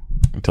wrong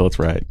until it's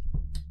right.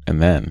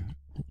 And then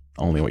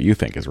only what you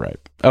think is right.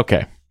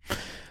 Okay.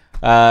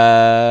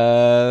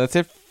 That's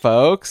it,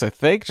 folks. I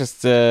think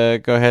just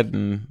go ahead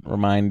and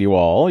remind you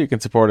all, you can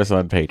support us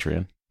on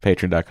Patreon.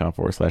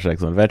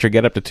 Patreon.com/ExcellentAdventure.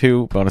 Get up to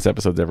 2 bonus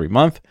episodes every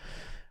month.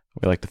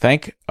 We like to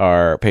thank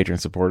our Patreon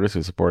supporters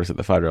who support us at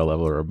the $5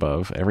 level or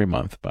above every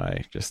month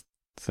by just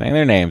saying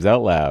their names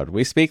out loud.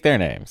 We speak their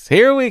names.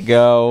 Here we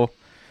go.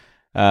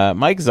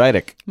 Mike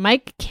Zydek.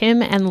 Mike,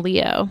 Kim, and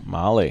Leo.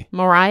 Molly.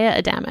 Mariah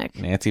Adamic.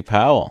 Nancy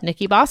Powell.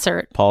 Nikki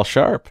Bossert. Paul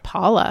Sharp.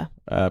 Paula.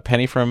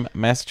 Penny from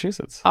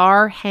Massachusetts.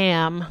 R.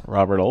 Ham.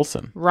 Robert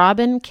Olson.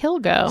 Robin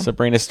Kilgo.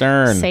 Sabrina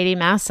Stern. Sadie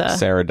Massa.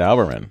 Sarah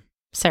Dauberman.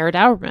 Sarah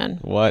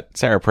Dauberman. What?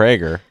 Sarah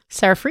Prager.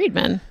 Sarah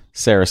Friedman.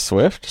 Sarah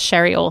Swift.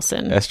 Sherry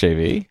Olson.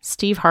 SJV.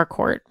 Steve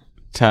Harcourt.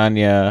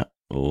 Tanya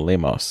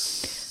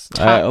Lemos.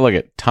 Look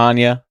at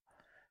Tanya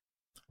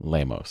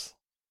Lemos.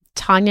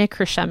 Tanya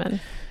Krishemen.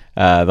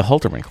 The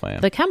Holterman clan.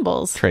 The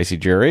Kembles. Tracy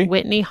Jury.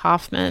 Whitney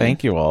Hoffman.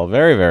 Thank you all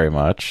very, very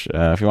much.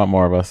 If you want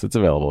more of us, it's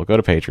available. Go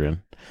to Patreon.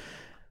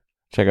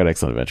 Check out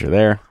Excellent Adventure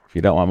there. If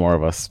you don't want more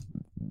of us,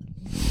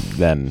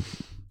 then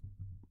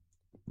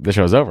the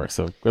show's over.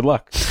 So good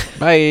luck.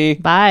 Bye.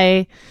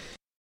 Bye.